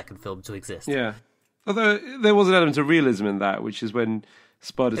for the second film to exist. Yeah. Although there was an element of realism in that, which is when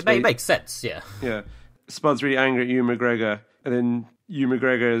Spud is... It makes sense, yeah. Yeah. Spud's really angry at Ewan McGregor, and then Ewan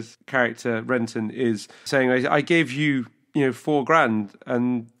McGregor's character, Renton, is saying, I gave you, $4,000,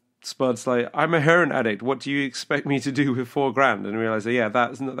 and Spud's like, I'm a heroin addict. What do you expect me to do with $4,000? And realize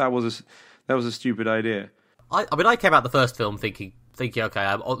that was a stupid idea. I came out the first film thinking, okay,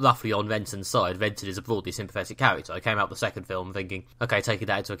 I'm roughly on Renton's side. Renton is a broadly sympathetic character. I came out the second film thinking, okay, taking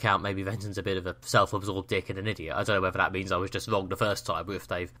that into account, maybe Renton's a bit of a self-absorbed dick and an idiot. I don't know whether that means I was just wrong the first time, or if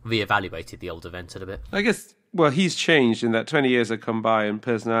they've re-evaluated the older Renton a bit. I guess, well, he's changed in that 20 years have come by and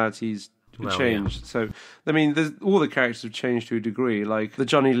personalities changed. Yeah. So, I mean, all the characters have changed to a degree. Like, the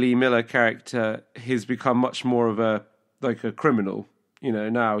Johnny Lee Miller character has become much more of a criminal.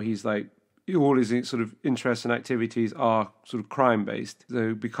 Now he's like, all his sort of interests and activities are sort of crime-based.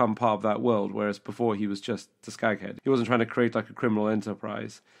 They become part of that world, whereas before he was just a skaghead. He wasn't trying to create like a criminal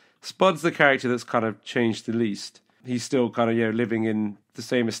enterprise. Spud's the character that's kind of changed the least. he's still kind of, living in the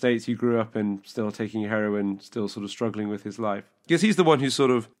same estates he grew up in, still taking heroin, still sort of struggling with his life. Because he's the one who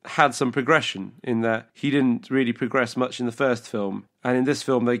sort of had some progression in that he didn't really progress much in the first film. And in this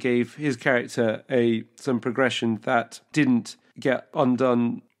film, they gave his character some progression that didn't get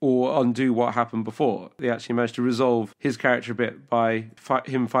undone or undo what happened before. They actually managed to resolve his character a bit by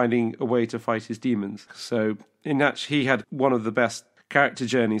him finding a way to fight his demons. So in that, he had one of the best character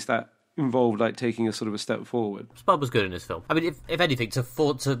journeys that involved like taking a sort of a step forward. Spud was good in this film. I mean, if anything,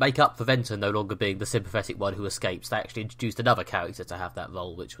 to make up for Venter no longer being the sympathetic one who escapes, they actually introduced another character to have that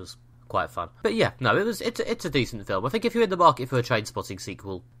role, which was quite fun. But yeah, no, it's a decent film. I think if you're in the market for a Trainspotting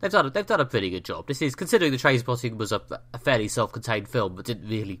sequel, they've done a pretty good job. This is, considering the Trainspotting was a fairly self-contained film but didn't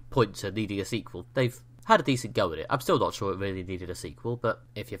really point to needing a sequel, they've had a decent go at it. I'm still not sure it really needed a sequel, but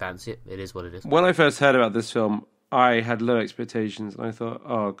if you fancy it, it is what it is. When I first heard about this film, I had low expectations, and I thought,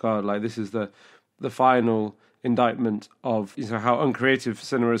 oh god, like this is the final indictment of how uncreative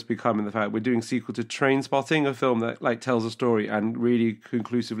cinema has become, in the fact we're doing a sequel to Trainspotting, a film that like tells a story and really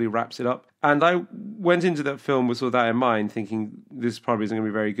conclusively wraps it up. And I went into that film with sort of that in mind, thinking this probably isn't going to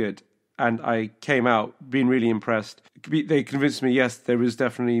be very good. And I came out being really impressed. They convinced me, yes, there is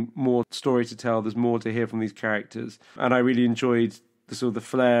definitely more story to tell. There's more to hear from these characters. And I really enjoyed the sort of the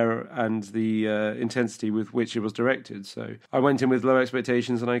flair and the intensity with which it was directed. So I went in with low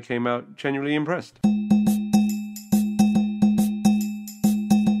expectations and I came out genuinely impressed.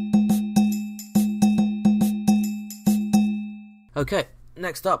 Okay,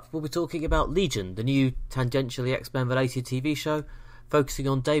 next up we'll be talking about Legion, the new tangentially X-Men related TV show focusing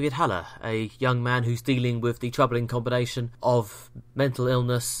on David Haller, a young man who's dealing with the troubling combination of mental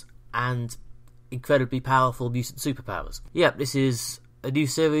illness and incredibly powerful mutant superpowers. Yep, this is a new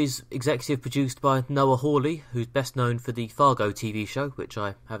series executive produced by Noah Hawley, who's best known for the Fargo TV show, which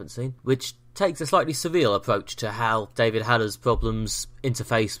I haven't seen, which takes a slightly surreal approach to how David Haller's problems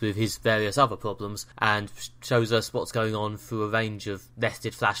interface with his various other problems and shows us what's going on through a range of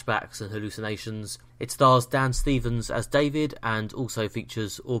nested flashbacks and hallucinations. It stars Dan Stevens as David and also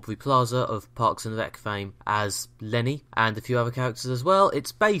features Aubrey Plaza of Parks and Rec fame as Lenny and a few other characters as well.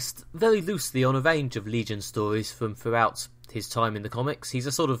 It's based very loosely on a range of Legion stories from throughout his time in the comics. He's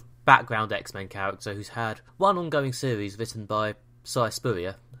a sort of background X-Men character who's had one ongoing series written by Cy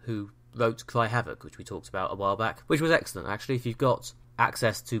Spurrier, who wrote Cry Havoc, which we talked about a while back, which was excellent actually. If you've got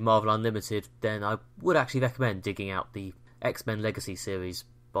access to Marvel Unlimited, then I would actually recommend digging out the X-Men Legacy series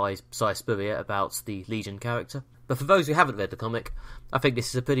by Cy Spurrier about the Legion character. But for those who haven't read the comic, I think this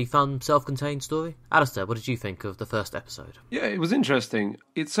is a pretty fun, self-contained story. Alastair, what did you think of the first episode? Yeah, it was interesting.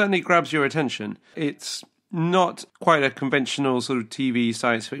 It certainly grabs your attention. It's not quite a conventional sort of TV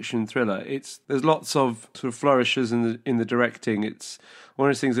science fiction thriller. There's lots of sort of flourishes in the directing. It's one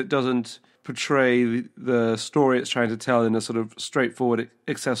of those things that doesn't portray the story it's trying to tell in a sort of straightforward,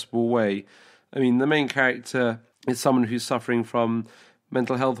 accessible way. I mean, the main character is someone who's suffering from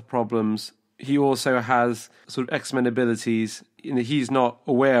mental health problems. He also has sort of X-Men abilities that he's not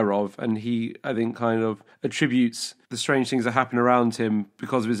aware of, and he, I think, kind of attributes the strange things that happen around him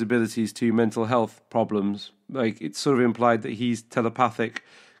because of his abilities to mental health problems. Like, it's sort of implied that he's telepathic,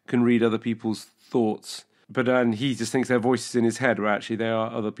 can read other people's thoughts, and he just thinks they're voices in his head, where actually they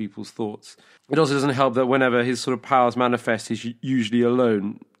are other people's thoughts. It also doesn't help that whenever his sort of powers manifest, he's usually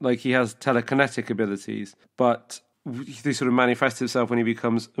alone. Like, he has telekinetic abilities, but he sort of manifests himself when he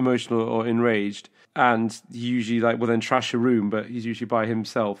becomes emotional or enraged, and he usually will then trash a room, but he's usually by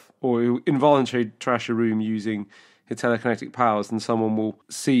himself, or he'll involuntarily trash a room using his telekinetic powers, and someone will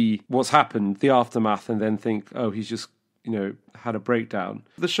see what's happened, the aftermath, and then think, oh, he's just had a breakdown.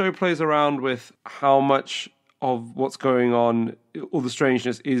 The show plays around with how much of what's going on, all the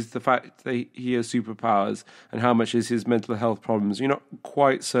strangeness, is the fact that he has superpowers, and how much is his mental health problems. You're not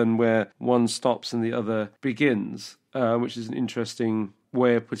quite certain where one stops and the other begins, which is an interesting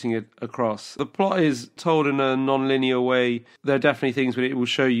way of putting it across. The plot is told in a non-linear way. There are definitely things where it will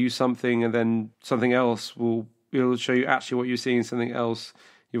show you something, and then something else will show you actually what you're seeing, something else.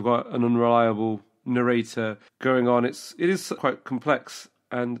 You've got an unreliable narrator going on. It is quite complex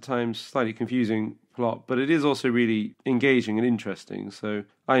and at times slightly confusing plot, but it is also really engaging and interesting. So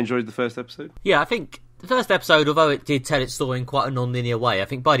I enjoyed the first episode. Yeah, I think the first episode, although it did tell its story in quite a non-linear way, I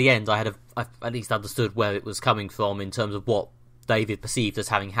think by the end I at least understood where it was coming from in terms of what David perceived as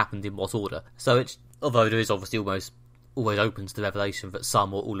having happened in what order. So although there is obviously always open to the revelation that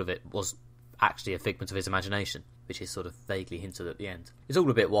some or all of it was actually a figment of his imagination, which is sort of vaguely hinted at the end. It's all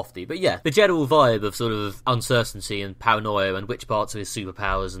a bit wafty, but yeah, the general vibe of sort of uncertainty and paranoia and which parts of his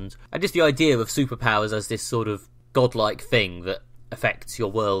superpowers and just the idea of superpowers as this sort of godlike thing that affect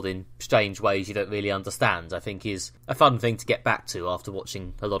your world in strange ways you don't really understand, I think is a fun thing to get back to after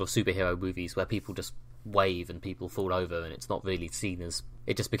watching a lot of superhero movies where people just wave and people fall over and it's not really seen as...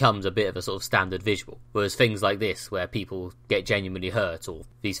 It just becomes a bit of a sort of standard visual. Whereas things like this, where people get genuinely hurt, or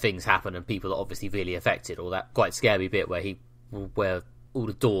these things happen and people are obviously really affected, or that quite scary bit where all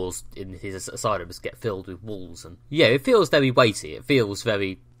the doors in his asylum just get filled with walls. And yeah, it feels very weighty. It feels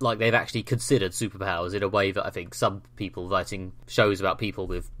very like they've actually considered superpowers in a way that I think some people writing shows about people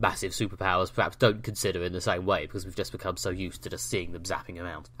with massive superpowers perhaps don't consider in the same way, because we've just become so used to just seeing them zapping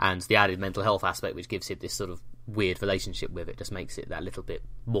around. And the added mental health aspect, which gives it this sort of weird relationship with it, just makes it that little bit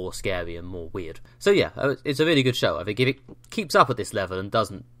more scary and more weird. So yeah, it's a really good show. I think if it keeps up at this level and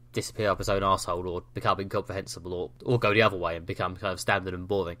doesn't disappear up its own arsehole or become incomprehensible or go the other way and become kind of standard and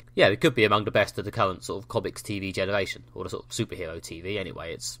boring, yeah, it could be among the best of the current sort of comics TV generation, or the sort of superhero TV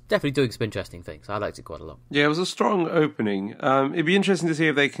anyway. It's definitely doing some interesting things. I liked it quite a lot. Yeah, it was a strong opening. It'd be interesting to see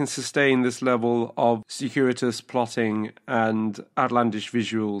if they can sustain this level of circuitous plotting and outlandish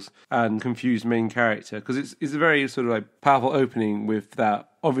visuals and confused main character, because it's a very sort of like powerful opening with that.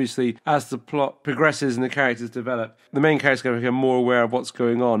 Obviously, as the plot progresses and the characters develop, the main character's going to become more aware of what's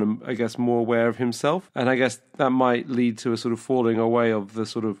going on and, I guess, more aware of himself. And I guess that might lead to a sort of falling away of the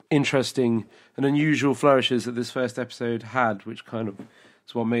sort of interesting and unusual flourishes that this first episode had, which kind of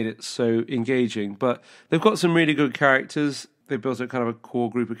is what made it so engaging. But they've got some really good characters. They've built a kind of a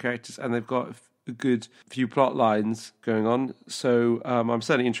core group of characters, and they've got a good few plot lines going on, so I'm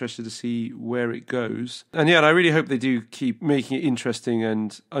certainly interested to see where it goes. And yeah, and I really hope they do keep making it interesting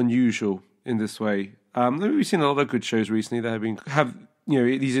and unusual in this way. We've seen a lot of good shows recently that have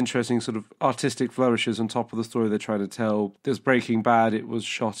these interesting sort of artistic flourishes on top of the story they're trying to tell. There's Breaking Bad. It was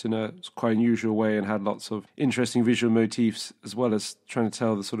shot in a quite unusual way and had lots of interesting visual motifs, as well as trying to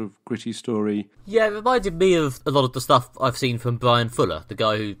tell the sort of gritty story. Yeah, it reminded me of a lot of the stuff I've seen from Brian Fuller, the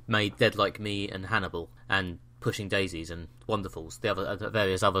guy who made Dead Like Me and Hannibal and Pushing Daisies and Wonderfuls, the other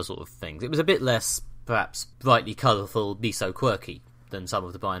various other sort of things. It was a bit less, perhaps, brightly colourful, be so quirky than some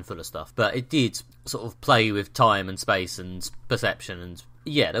of the Brian Fuller stuff, but it did sort of play with time and space and perception, and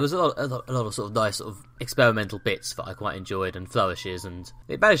yeah, there was a lot of sort of nice sort of experimental bits that I quite enjoyed and flourishes, and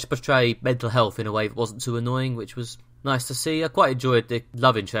it managed to portray mental health in a way that wasn't too annoying, which was nice to see. I quite enjoyed the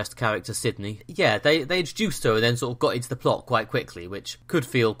love interest character Sydney. Yeah, they introduced her and then sort of got into the plot quite quickly, which could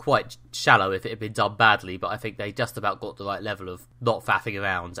feel quite shallow if it had been done badly, but I think they just about got the right level of not faffing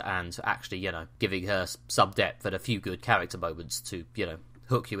around and actually, giving her some depth and a few good character moments to,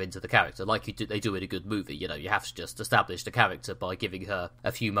 hook you into the character like they do in a good movie. You have to just establish the character by giving her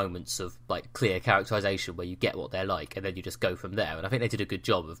a few moments of like clear characterization where you get what they're like, and then you just go from there. And I think they did a good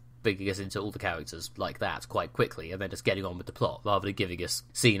job of bringing us into all the characters like that quite quickly, and then just getting on with the plot rather than giving us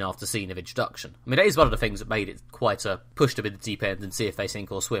scene after scene of introduction. I mean, that is one of the things that made it quite a push them in the deep end and see if they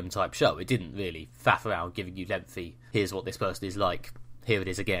sink or swim type show. It didn't really faff around giving you lengthy, here's what this person is like, here it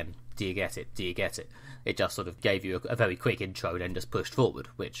is again, do you get it, do you get it? It just sort of gave you a very quick intro and then just pushed forward,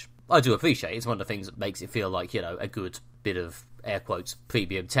 which I do appreciate. It's one of the things that makes it feel like, a good bit of, air quotes,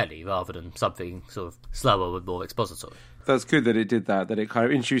 premium telly rather than something sort of slower and more expository. That's good that it did that it kind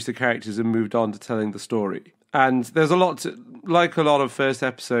of introduced the characters and moved on to telling the story. And there's a lot like a lot of first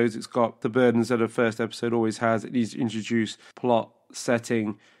episodes, it's got the burdens that a first episode always has. It needs to introduce plot,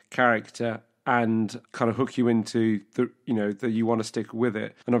 setting, character, and kind of hook you into the, that you want to stick with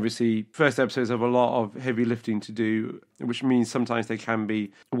it. And obviously, first episodes have a lot of heavy lifting to do, which means sometimes they can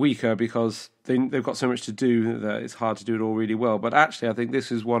be weaker because they've got so much to do that it's hard to do it all really well. But actually, I think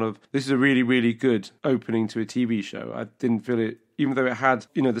this is a really, really good opening to a TV show. I didn't feel it, even though it had,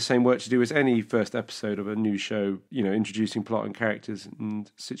 the same work to do as any first episode of a new show, introducing plot and characters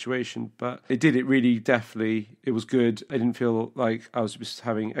and situation. But it did it really deftly. It was good. I didn't feel like I was just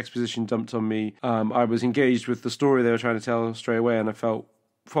having exposition dumped on me. I was engaged with the story they were trying to tell straight away, and I felt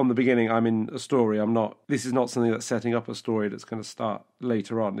from the beginning I'm in a story. This is not something that's setting up a story that's going to start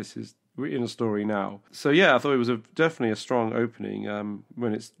later on. We're in a story now. So yeah, I thought it was definitely a strong opening.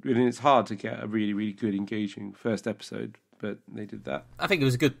 When it's hard to get a really, really good, engaging first episode, but they did that. I think it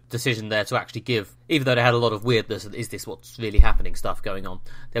was a good decision there to actually give, even though they had a lot of weirdness and is this what's really happening stuff going on,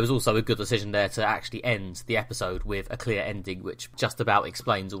 there was also a good decision there to actually end the episode with a clear ending which just about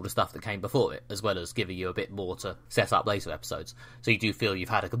explains all the stuff that came before it, as well as giving you a bit more to set up later episodes. So you do feel you've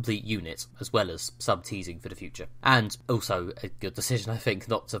had a complete unit, as well as some teasing for the future. And also a good decision, I think,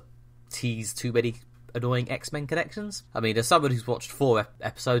 not to tease too many annoying X-Men connections. I mean, as someone who's watched 4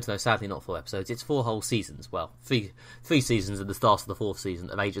 episodes, no, sadly not 4 episodes, it's 4 whole seasons, well, three seasons and the start of the 4th season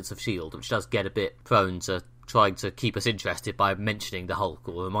of Agents of S.H.I.E.L.D., which does get a bit prone to trying to keep us interested by mentioning the Hulk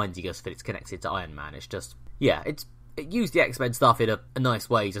or reminding us that it's connected to Iron Man. It's just, yeah, it's it used the X-Men stuff in a nice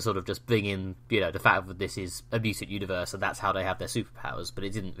way to sort of just bring in, the fact that this is a mutant universe and that's how they have their superpowers, but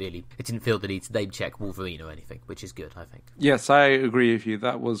it didn't feel the need to name check Wolverine or anything, which is good, I think. Yes, I agree with you.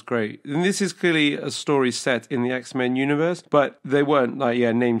 That was great. And this is clearly a story set in the X-Men universe, but they weren't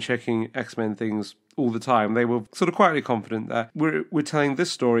name checking X-Men things all the time. They were sort of quietly confident that we're telling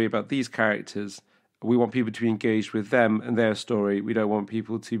this story about these characters. We want people to be engaged with them and their story. We don't want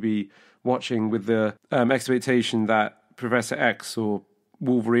people to be watching with the expectation that Professor X or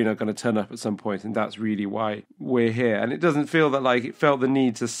Wolverine are going to turn up at some point, and that's really why we're here. And it doesn't feel that it felt the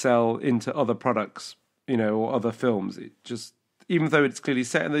need to sell into other products, or other films. It just, even though it's clearly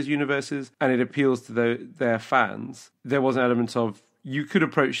set in those universes and it appeals to their fans, there was an element of, you could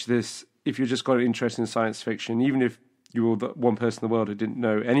approach this if you just got an interest in science fiction, even if you were the one person in the world who didn't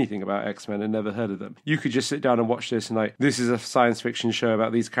know anything about X-Men and never heard of them. You could just sit down and watch this and this is a science fiction show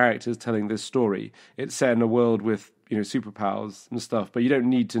about these characters telling this story. It's set in a world with, superpowers and stuff, but you don't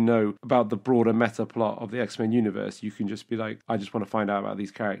need to know about the broader meta plot of the X-Men universe. You can just be like, I just want to find out about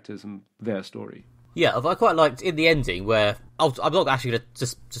these characters and their story. Yeah, I quite liked in the ending where, I'm not actually going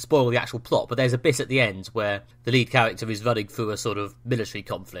to spoil the actual plot, but there's a bit at the end where the lead character is running through a sort of military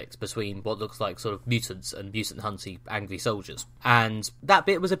conflict between what looks like sort of mutants and mutant-hunty angry soldiers. And that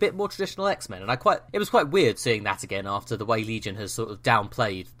bit was a bit more traditional X-Men, and it was quite weird seeing that again after the way Legion has sort of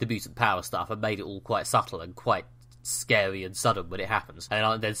downplayed the mutant power stuff and made it all quite subtle and quite scary and sudden when it happens,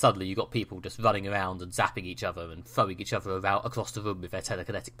 and then suddenly you got people just running around and zapping each other and throwing each other about across the room with their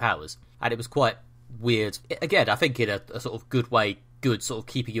telekinetic powers, and it was quite weird. Again, I think in a sort of good sort of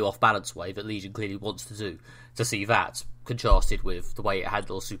keeping you off balance way that Legion clearly wants to do, to see that contrasted with the way it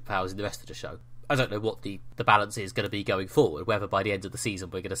handles superpowers in the rest of the show. I don't know what the balance is going to be going forward, whether by the end of the season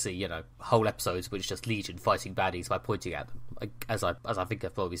we're going to see, whole episodes which is just Legion fighting baddies by pointing at them. As I think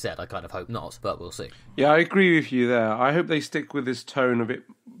I've probably said, I kind of hope not, but we'll see. Yeah, I agree with you there. I hope they stick with this tone of it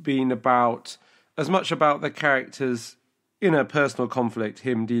being as much about the characters' inner personal conflict,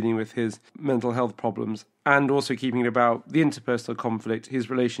 him dealing with his mental health problems, and also keeping it about the interpersonal conflict, his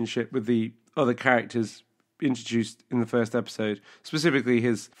relationship with the other characters introduced in the first episode, specifically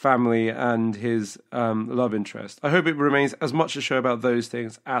his family and his love interest. I hope it remains as much a show about those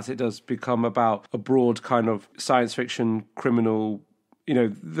things as it does become about a broad kind of science fiction criminal,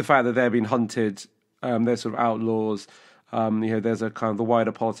 the fact that they're being hunted, they're sort of outlaws. There's a kind of the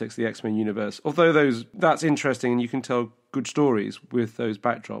wider politics of the X-Men universe. Although that's interesting and you can tell good stories with those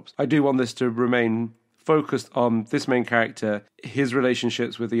backdrops, I do want this to remain focused on this main character, his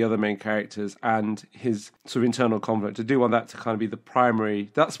relationships with the other main characters, and his sort of internal conflict. I do want that to kind of be the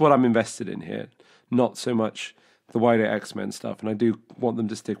primary. That's what I'm invested in here, not so much the wider X-Men stuff, and I do want them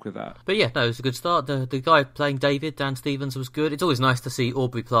to stick with that. But yeah, no, it was a good start. The guy playing David, Dan Stevens, was good. It's always nice to see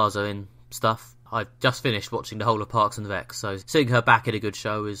Aubrey Plaza in stuff. I've just finished watching the whole of Parks and Rec, so seeing her back in a good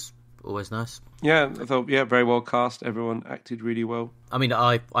show is always nice. Yeah, I thought, very well cast. Everyone acted really well. I mean,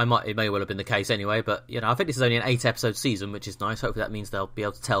 it may well have been the case anyway, but, I think this is only an 8-episode season, which is nice. Hopefully that means they'll be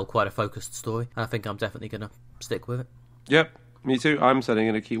able to tell quite a focused story, and I think I'm definitely going to stick with it. Yep, me too. I'm certainly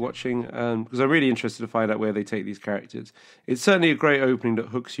going to keep watching, because I'm really interested to find out where they take these characters. It's certainly a great opening that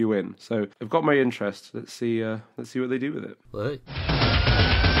hooks you in, so I've got my interest. Let's see what they do with it. Right.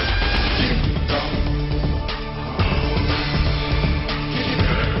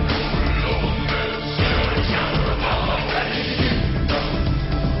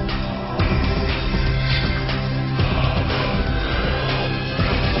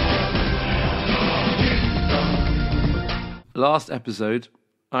 Last episode,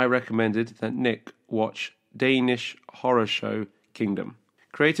 I recommended that Nick watch Danish horror show Kingdom.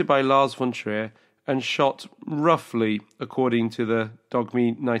 Created by Lars von Trier and shot roughly according to the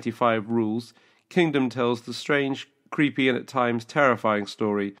Dogme 95 rules, Kingdom tells the strange, creepy and at times terrifying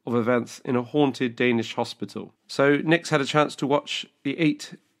story of events in a haunted Danish hospital. So Nick's had a chance to watch the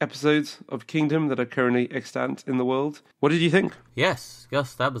 8 episodes of Kingdom that are currently extant in the world. What did you think? Yes,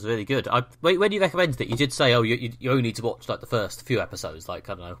 that was really good. When you recommended it, you did say, you only need to watch the first few episodes, 1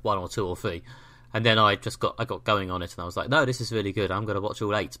 or 2 or 3. And then I got going on it, and I was like, no, this is really good. I'm going to watch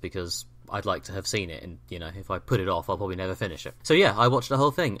all 8 because I'd like to have seen it, and if I put it off, I'll probably never finish it. So yeah, I watched the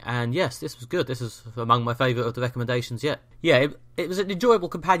whole thing, and yes, this was good. This is among my favourite of the recommendations yet. Yeah, it was an enjoyable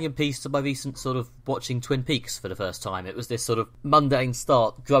companion piece to my recent sort of watching Twin Peaks for the first time. It was this sort of mundane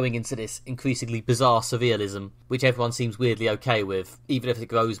start growing into this increasingly bizarre surrealism, which everyone seems weirdly okay with, even if it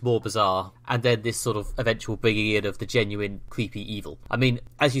grows more bizarre, and then this sort of eventual bringing in of the genuine creepy evil. I mean,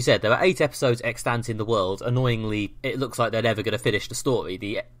 as you said, there are 8 episodes extant in the world. Annoyingly, it looks like they're never going to finish the story.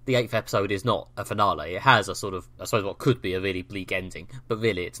 The 8th episode episode is not a finale. It has a sort of, I suppose, what could be a really bleak ending, but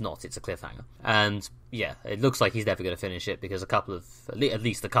really it's not. It's a cliffhanger. And yeah, it looks like he's never going to finish it because at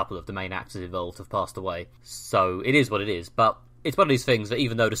least a couple of the main actors involved have passed away. So it is what it is, but it's one of these things that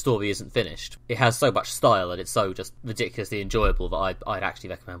even though the story isn't finished, it has so much style and it's so just ridiculously enjoyable that I'd actually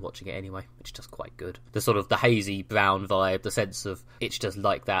recommend watching it anyway. It's just quite good. The sort of the hazy brown vibe, the sense of it's just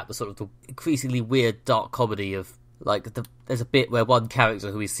like that, the sort of the increasingly weird dark comedy of like there's a bit where one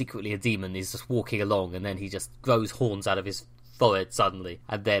character who is secretly a demon is just walking along and then he just grows horns out of his forehead suddenly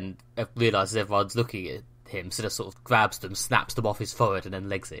and then realises everyone's looking at him, so just sort of grabs them, snaps them off his forehead and then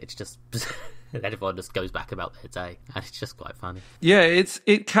legs it. It's just... and everyone just goes back about their day, and it's just quite funny. Yeah,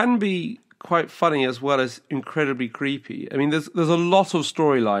 it can be quite funny as well as incredibly creepy. I mean, there's a lot of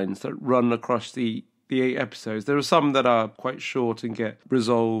storylines that run across the 8 episodes. There are some that are quite short and get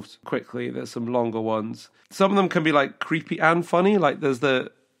resolved quickly. There's some longer ones. Some of them can be like creepy and funny. Like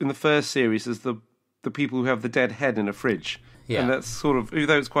in the first series, there's the people who have the dead head in a fridge, and that's sort of, even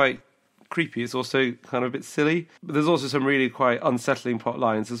though it's quite creepy, it's also kind of a bit silly. But there's also some really quite unsettling plot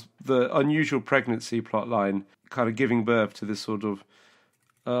lines. There's the unusual pregnancy plot line, kind of giving birth to this sort of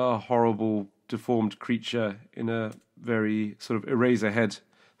horrible, deformed creature in a very sort of Eraserhead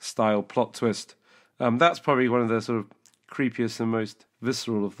style plot twist. That's probably one of the sort of creepiest and most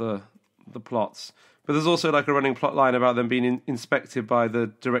visceral of the plots. But there's also like a running plot line about them being inspected by the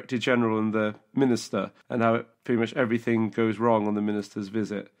Director General and the Minister, and how pretty much everything goes wrong on the Minister's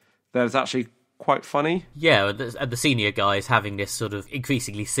visit. That's actually quite funny. Yeah, and the senior guy is having this sort of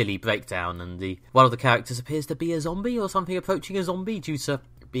increasingly silly breakdown, and one of the characters appears to be a zombie or something approaching a zombie due to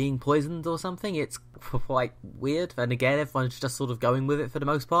being poisoned or something. It's quite weird, and again, everyone's just sort of going with it for the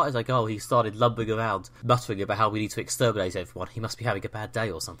most part. It's like, oh, he started lumbering around, muttering about how we need to exterminate everyone. He must be having a bad day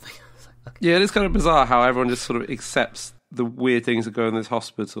or something. Okay. Yeah, it is kind of bizarre how everyone just sort of accepts the weird things that go in this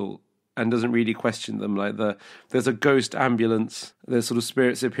hospital and doesn't really question them. Like there's a ghost ambulance, there's sort of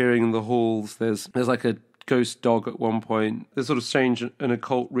spirits appearing in the halls, there's like a ghost dog at one point, there's sort of strange and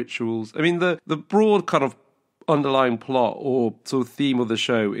occult rituals. I mean, the broad kind of underlying plot or sort of theme of the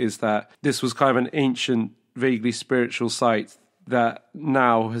show is that this was kind of an ancient, vaguely spiritual site that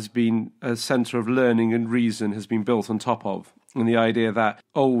now has been a centre of learning and reason has been built on top of. And the idea that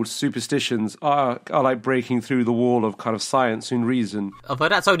old superstitions are like breaking through the wall of kind of science and reason. Although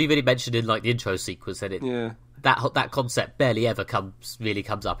that's only really mentioned in like the intro sequence, and that concept barely ever comes up in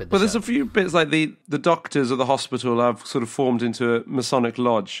the show. But there's a few bits like the doctors of the hospital have sort of formed into a Masonic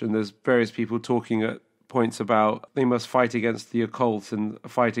lodge, and there's various people talking at points about they must fight against the occult and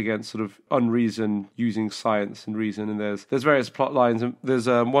fight against sort of unreason using science and reason. And there's various plot lines, and there's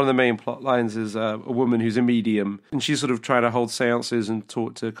one of the main plot lines is a woman who's a medium, and she's sort of trying to hold seances and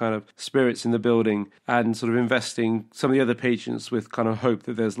talk to kind of spirits in the building and sort of investing some of the other patients with kind of hope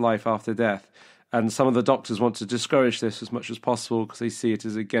that there's life after death. And some of the doctors want to discourage this as much as possible because they see it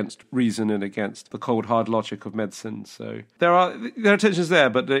as against reason and against the cold hard logic of medicine. So there are tensions there,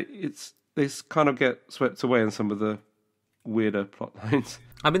 but they kind of get swept away in some of the weirder plot lines.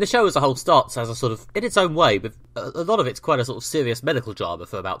 I mean, the show as a whole starts as a sort of, in its own way, but a lot of it's quite a sort of serious medical drama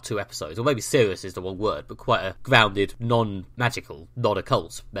for about 2 episodes. Or maybe serious is the wrong word, but quite a grounded, non-magical,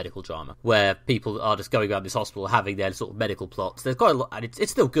 non-occult medical drama, where people are just going around this hospital having their sort of medical plots. There's quite a lot, and it's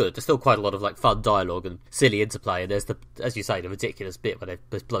still good. There's still quite a lot of like fun dialogue and silly interplay, and there's as you say, the ridiculous bit where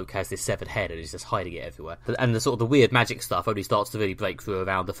this bloke has this severed head and he's just hiding it everywhere. And the sort of the weird magic stuff only starts to really break through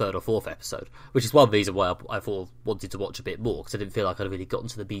around the 3rd or 4th episode, which is one reason why I thought wanted to watch a bit more, because I didn't feel like I'd really gotten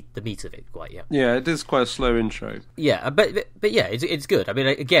to the meat of it quite yet. Yeah, it is quite a slow intro. Yeah, but yeah, it's good. I mean,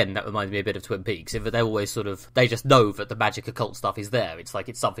 again, that reminds me a bit of Twin Peaks. They're always sort of, they just know that the magic occult stuff is there. It's like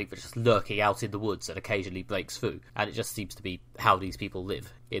it's something that's just lurking out in the woods and occasionally breaks through. And it just seems to be how these people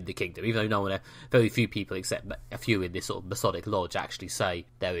live in the kingdom. Even though very few people, except a few in this sort of Masonic lodge, actually say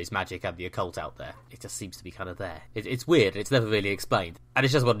there is magic and the occult out there. It just seems to be kind of there. It's weird. It's never really explained. And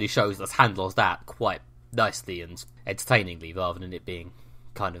it's just one of these shows that handles that quite nicely and entertainingly, rather than it being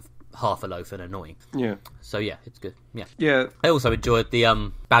kind of half a loaf and annoying. Yeah. So yeah, it's good. Yeah. Yeah. I also enjoyed the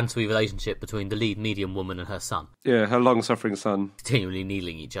bantery relationship between the lead medium woman and her son. Yeah, her long-suffering son. Continually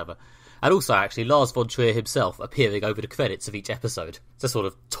needling each other. And also, actually, Lars von Trier himself appearing over the credits of each episode to sort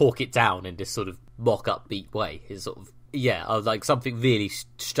of talk it down in this sort of mock upbeat way. Is sort of, yeah, like something really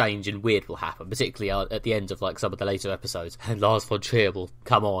strange and weird will happen, particularly at the end of like some of the later episodes. And Lars von Trier will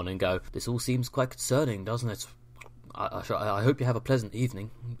come on and go, "This all seems quite concerning, doesn't it? I hope you have a pleasant evening.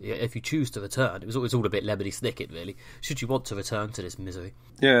 If you choose to return." It was always all a bit Lemony Snicket, really. Should you want to return to this misery?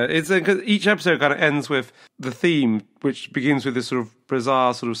 Yeah, it's because each episode kind of ends with the theme, which begins with this sort of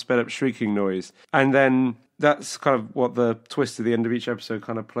bizarre, sort of sped up shrieking noise, and then that's kind of what the twist at the end of each episode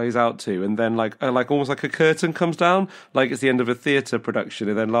kind of plays out to. And then like almost like a curtain comes down, like it's the end of a theatre production,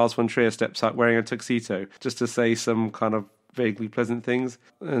 and then Lars von Trier steps out wearing a tuxedo just to say some kind of vaguely pleasant things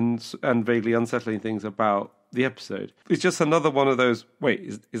and vaguely unsettling things about the episode. It's just another one of those, wait,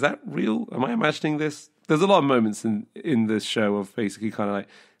 is that real? Am I imagining this? There's a lot of moments in this show of basically kind of like,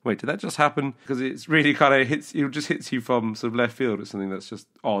 wait, did that just happen? Because it's really kind of hits you from sort of left field or something that's just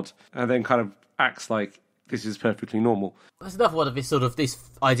odd, and then kind of acts like this is perfectly normal. There's another one of this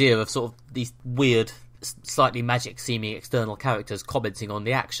idea of sort of these weird, slightly magic-seeming external characters commenting on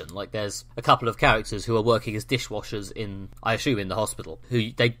the action. Like there's a couple of characters who are working as dishwashers I assume in the hospital,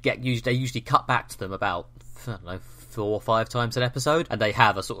 who they usually cut back to them about, I don't know, 4 or 5 times an episode, and they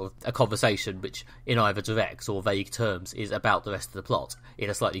have a sort of a conversation which in either direct or vague terms is about the rest of the plot in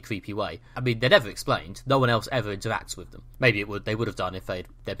a slightly creepy way. I mean, they're never explained. No one else ever interacts with them. Maybe they would have done if there'd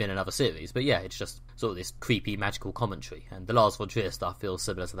been another series, but yeah, it's just sort of this creepy magical commentary, and the Lars von Trier stuff feels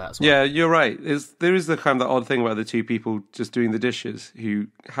similar to that as well. Yeah, you're right. There is the kind of odd thing about the two people just doing the dishes who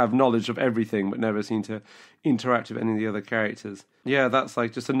have knowledge of everything but never seem to interact with any of the other characters. Yeah, that's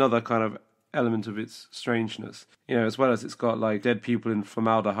like just another kind of element of its strangeness, as well as it's got like dead people in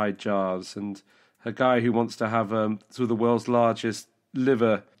formaldehyde jars and a guy who wants to have sort of the world's largest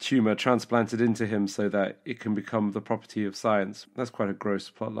liver tumour transplanted into him so that it can become the property of science. That's quite a gross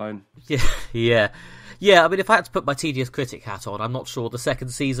plot line. Yeah. I mean, if I had to put my tedious critic hat on, I'm not sure the second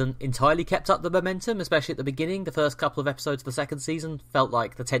season entirely kept up the momentum, especially at the beginning. The first couple of episodes of the second season felt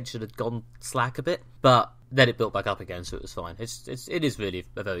like the tension had gone slack a bit, but then it built back up again, so it was fine. It is really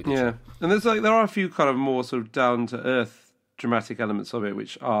a very good show. And there are a few kind of more sort of down to earth dramatic elements of it,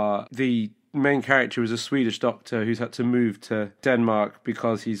 which are the main character is a Swedish doctor who's had to move to Denmark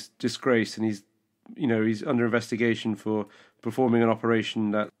because he's disgraced and he's under investigation for performing an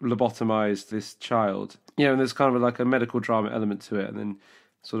operation that lobotomized this child. And there's kind of like a medical drama element to it, and then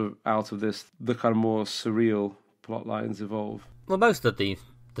sort of out of this, the kind of more surreal plot lines evolve. Well, most of the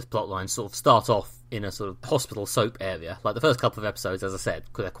plot lines sort of start off in a sort of hospital soap area. Like the first couple of episodes, as I said,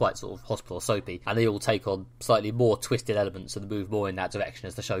 they're quite sort of hospital soapy, and they all take on slightly more twisted elements and move more in that direction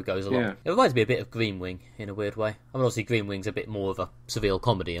as the show goes along. Yeah. It reminds me a bit of Green Wing in a weird way. I mean, obviously Green Wing's a bit more of a surreal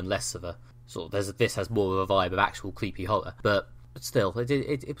comedy and less of a sort of, this has more of a vibe of actual creepy horror, but still,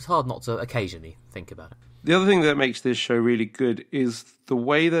 it was hard not to occasionally think about it. The other thing that makes this show really good is the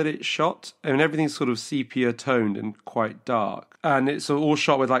way that it's shot. I mean, everything's sort of sepia toned and quite dark. And it's all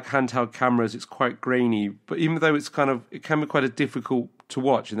shot with like handheld cameras. It's quite grainy. But even though it can be quite difficult to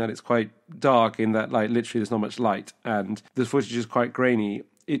watch in that it's quite dark, in that like literally there's not much light and the footage is quite grainy,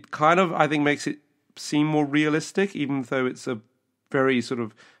 it kind of, I think, makes it seem more realistic, even though it's a very sort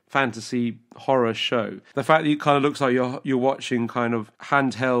of fantasy horror show. The fact that it kind of looks like you're watching kind of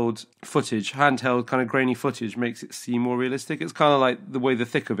handheld kind of grainy footage makes it seem more realistic. It's kind of like the way the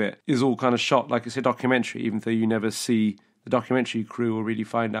thick of it is all kind of shot like it's a documentary, even though you never see the documentary crew or really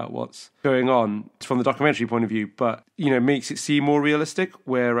find out what's going on from the documentary point of view, but makes it seem more realistic.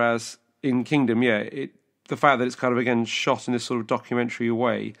 Whereas in Kingdom, the fact that it's kind of again shot in this sort of documentary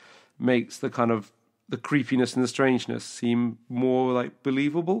way makes the kind of the creepiness and the strangeness seem more like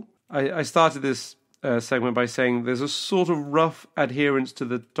believable. I started this segment by saying there's a sort of rough adherence to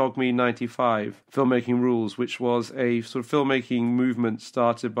the Dogme 95 filmmaking rules, which was a sort of filmmaking movement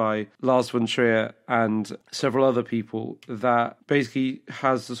started by Lars von Trier and several other people that basically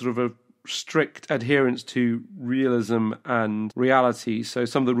has a sort of a strict adherence to realism and reality. So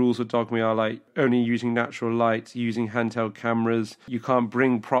some of the rules of Dogme are like only using natural light, using handheld cameras. You can't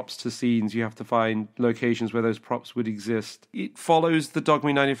bring props to scenes. You have to find locations where those props would exist. It follows the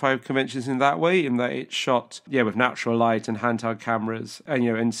Dogme 95 conventions in that way, in that it's shot with natural light and handheld cameras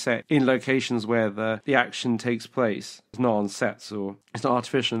and set in locations where the action takes place. It's not on sets or it's not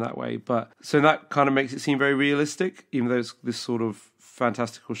artificial in that way. But so that kind of makes it seem very realistic, even though it's this sort of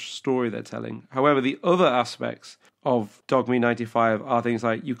fantastical story they're telling. However, the other aspects of Dogme 95 are things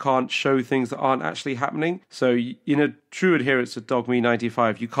like you can't show things that aren't actually happening. So in a true adherence to Dogme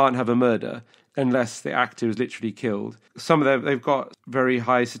 95, you can't have a murder unless the actor is literally killed. Some of them, they've got very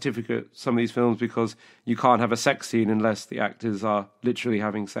high certificate, some of these films, because you can't have a sex scene unless the actors are literally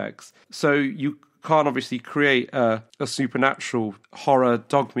having sex. So you can't obviously create a supernatural horror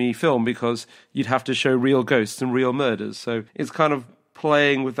Dogme film because you'd have to show real ghosts and real murders. So it's kind of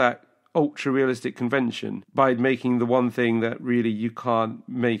playing with that ultra-realistic convention by making the one thing that really you can't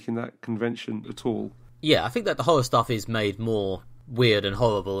make in that convention at all. Yeah, I think that the horror stuff is made more weird and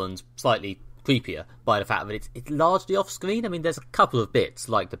horrible and slightly creepier by the fact that it's largely off-screen. I mean, there's a couple of bits,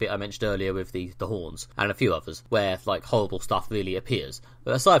 like the bit I mentioned earlier with the horns, and a few others, where like horrible stuff really appears.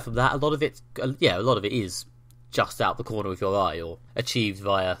 But aside from that, a lot of it is just out the corner of your eye or achieved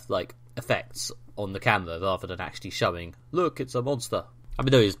via like effects on the camera rather than actually showing, look, it's a monster. I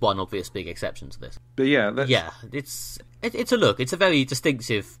mean, there is one obvious big exception to this. But yeah, it's a look. It's a very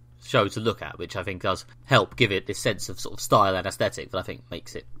distinctive show to look at, which I think does help give it this sense of sort of style and aesthetic that I think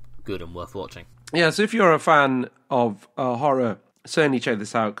makes it good and worth watching. Yeah, so if you're a fan of horror, certainly check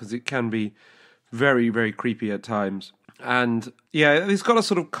this out, because it can be very, very creepy at times. And yeah, it's got a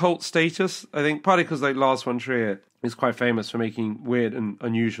sort of cult status, I think, partly because like Lars von Trier is quite famous for making weird and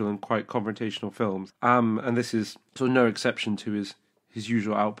unusual and quite confrontational films. And this is sort of no exception to his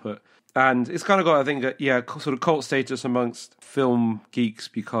usual output. And it's kind of got, I think, sort of cult status amongst film geeks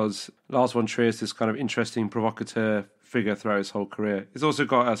because Lars von Trier is this kind of interesting provocateur figure throughout his whole career. It's also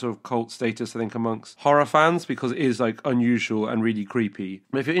got a sort of cult status, I think, amongst horror fans because it is like unusual and really creepy.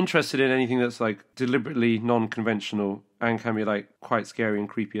 But if you're interested in anything that's like deliberately non-conventional and can be like quite scary and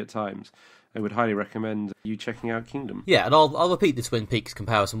creepy at times, I would highly recommend you checking out Kingdom. Yeah, and I'll repeat the Twin Peaks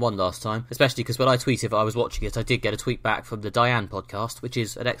comparison one last time, especially because when I tweeted that I was watching it, I did get a tweet back from the Diane podcast, which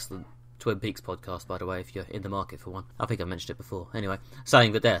is an excellent Twin Peaks podcast, by the way, if you're in the market for one. I think I mentioned it before. Anyway,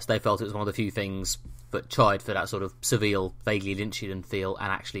 saying that yes, they felt it was one of the few things that tried for that sort of surreal, vaguely Lynchian feel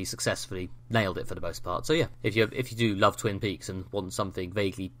and actually successfully nailed it for the most part. So yeah, if you do love Twin Peaks and want something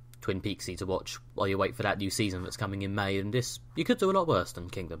vaguely Twin Peaksy to watch while you wait for that new season that's coming in May, and this, you could do a lot worse than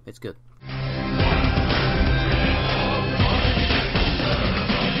Kingdom. It's good.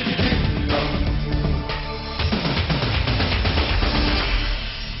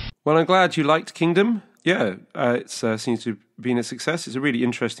 Well, I'm glad you liked Kingdom. Yeah, it seems to have been a success. It's a really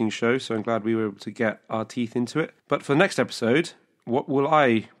interesting show, so I'm glad we were able to get our teeth into it. But for the next episode, what will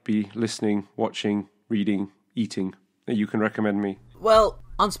I be listening, watching, reading, eating that you can recommend me? Well,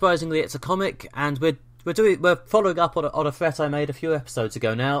 unsurprisingly, it's a comic, and we're following up on a threat I made a few episodes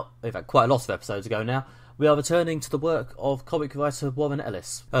ago now. In fact, quite a lot of episodes ago now. We are returning to the work of comic writer Warren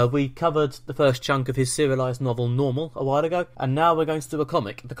Ellis. We covered the first chunk of his serialised novel Normal a while ago, and now we're going to do a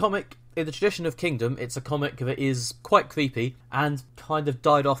comic. The comic, in the tradition of Kingdom, it's a comic that is quite creepy and kind of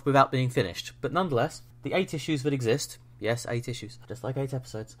died off without being finished. But nonetheless, the 8 issues that exist, yes, 8 issues, just like 8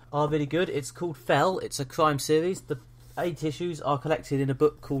 episodes, are really good. It's called Fell. It's a crime series. The 8 issues are collected in a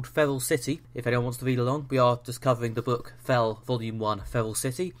book called Feral City. If anyone wants to read along, we are just covering the book Fell, Volume 1, Feral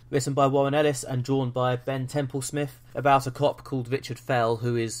City, written by Warren Ellis and drawn by Ben Templesmith, about a cop called Richard Fell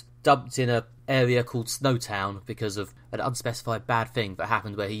who is dumped in an area called Snowtown because of an unspecified bad thing that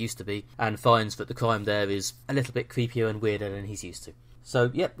happened where he used to be, and finds that the crime there is a little bit creepier and weirder than he's used to.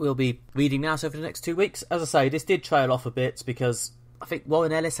 So, yep, we'll be reading that over the next 2 weeks. As I say, this did trail off a bit because I think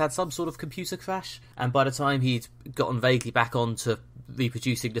Warren Ellis had some sort of computer crash, and by the time he'd gotten vaguely back on to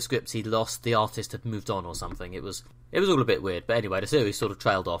reproducing the scripts he'd lost, the artist had moved on or something. It was all a bit weird, but anyway, the series sort of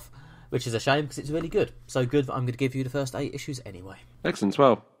trailed off, which is a shame because it's really good. So good that I'm going to give you the first 8 issues anyway. Excellent.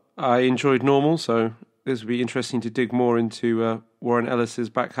 Well, I enjoyed Normal, so this will be interesting to dig more into Warren Ellis's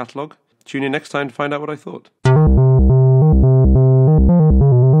back catalogue. Tune in next time to find out what I thought.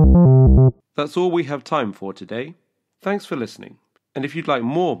 That's all we have time for today. Thanks for listening. And if you'd like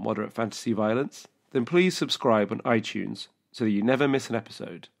more moderate fantasy violence, then please subscribe on iTunes so that you never miss an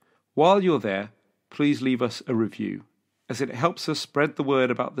episode. While you're there, please leave us a review, as it helps us spread the word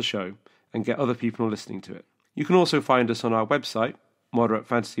about the show and get other people listening to it. You can also find us on our website,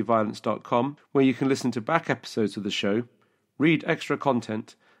 moderatefantasyviolence.com, where you can listen to back episodes of the show, read extra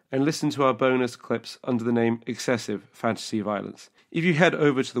content, and listen to our bonus clips under the name Excessive Fantasy Violence. If you head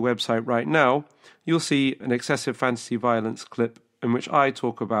over to the website right now, you'll see an Excessive Fantasy Violence clip in which I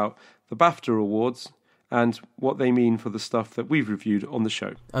talk about the BAFTA Awards and what they mean for the stuff that we've reviewed on the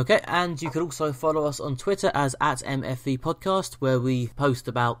show. Okay, and you can also follow us on Twitter as @MFV Podcast, where we post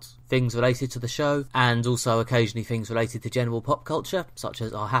about things related to the show and also occasionally things related to general pop culture, such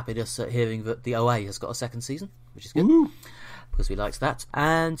as our happiness at hearing that the OA has got a second season, which is good. Woo! Because we liked that.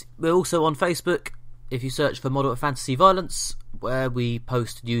 And we're also on Facebook, if you search for Moderate Fantasy Violence, where we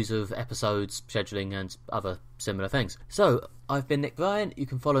post news of episodes, scheduling and other similar things. So, I've been Nick Bryan. You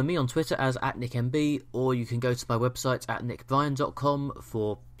can follow me on Twitter as @NickMB, or you can go to my website at nickbryan.com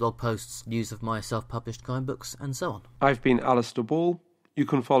for blog posts, news of my self-published crime books, and so on. I've been Alastair Ball. You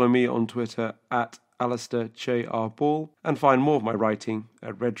can follow me on Twitter at Alastair J.R. Ball, and find more of my writing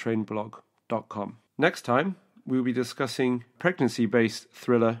at redtrainblog.com. Next time, we'll be discussing pregnancy-based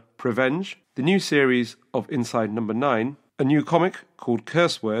thriller Prevenge, the new series of Inside Number 9, a new comic called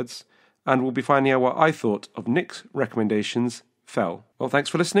Curse Words, and we'll be finding out what I thought of Nick's recommendations, Fell. Well, thanks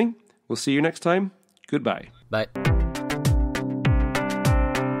for listening. We'll see you next time. Goodbye. Bye.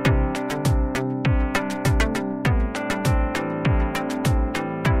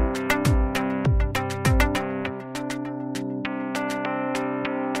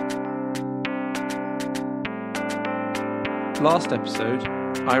 last episode,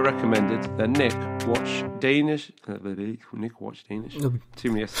 I recommended that Nick watch Danish. Nick watch Danish.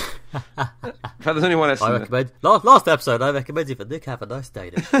 Too many. In fact, there's only one S. I recommend last episode. I recommended for Nick have a nice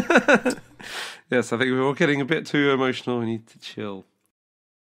Danish. Yes, I think we're all getting a bit too emotional. We need to chill.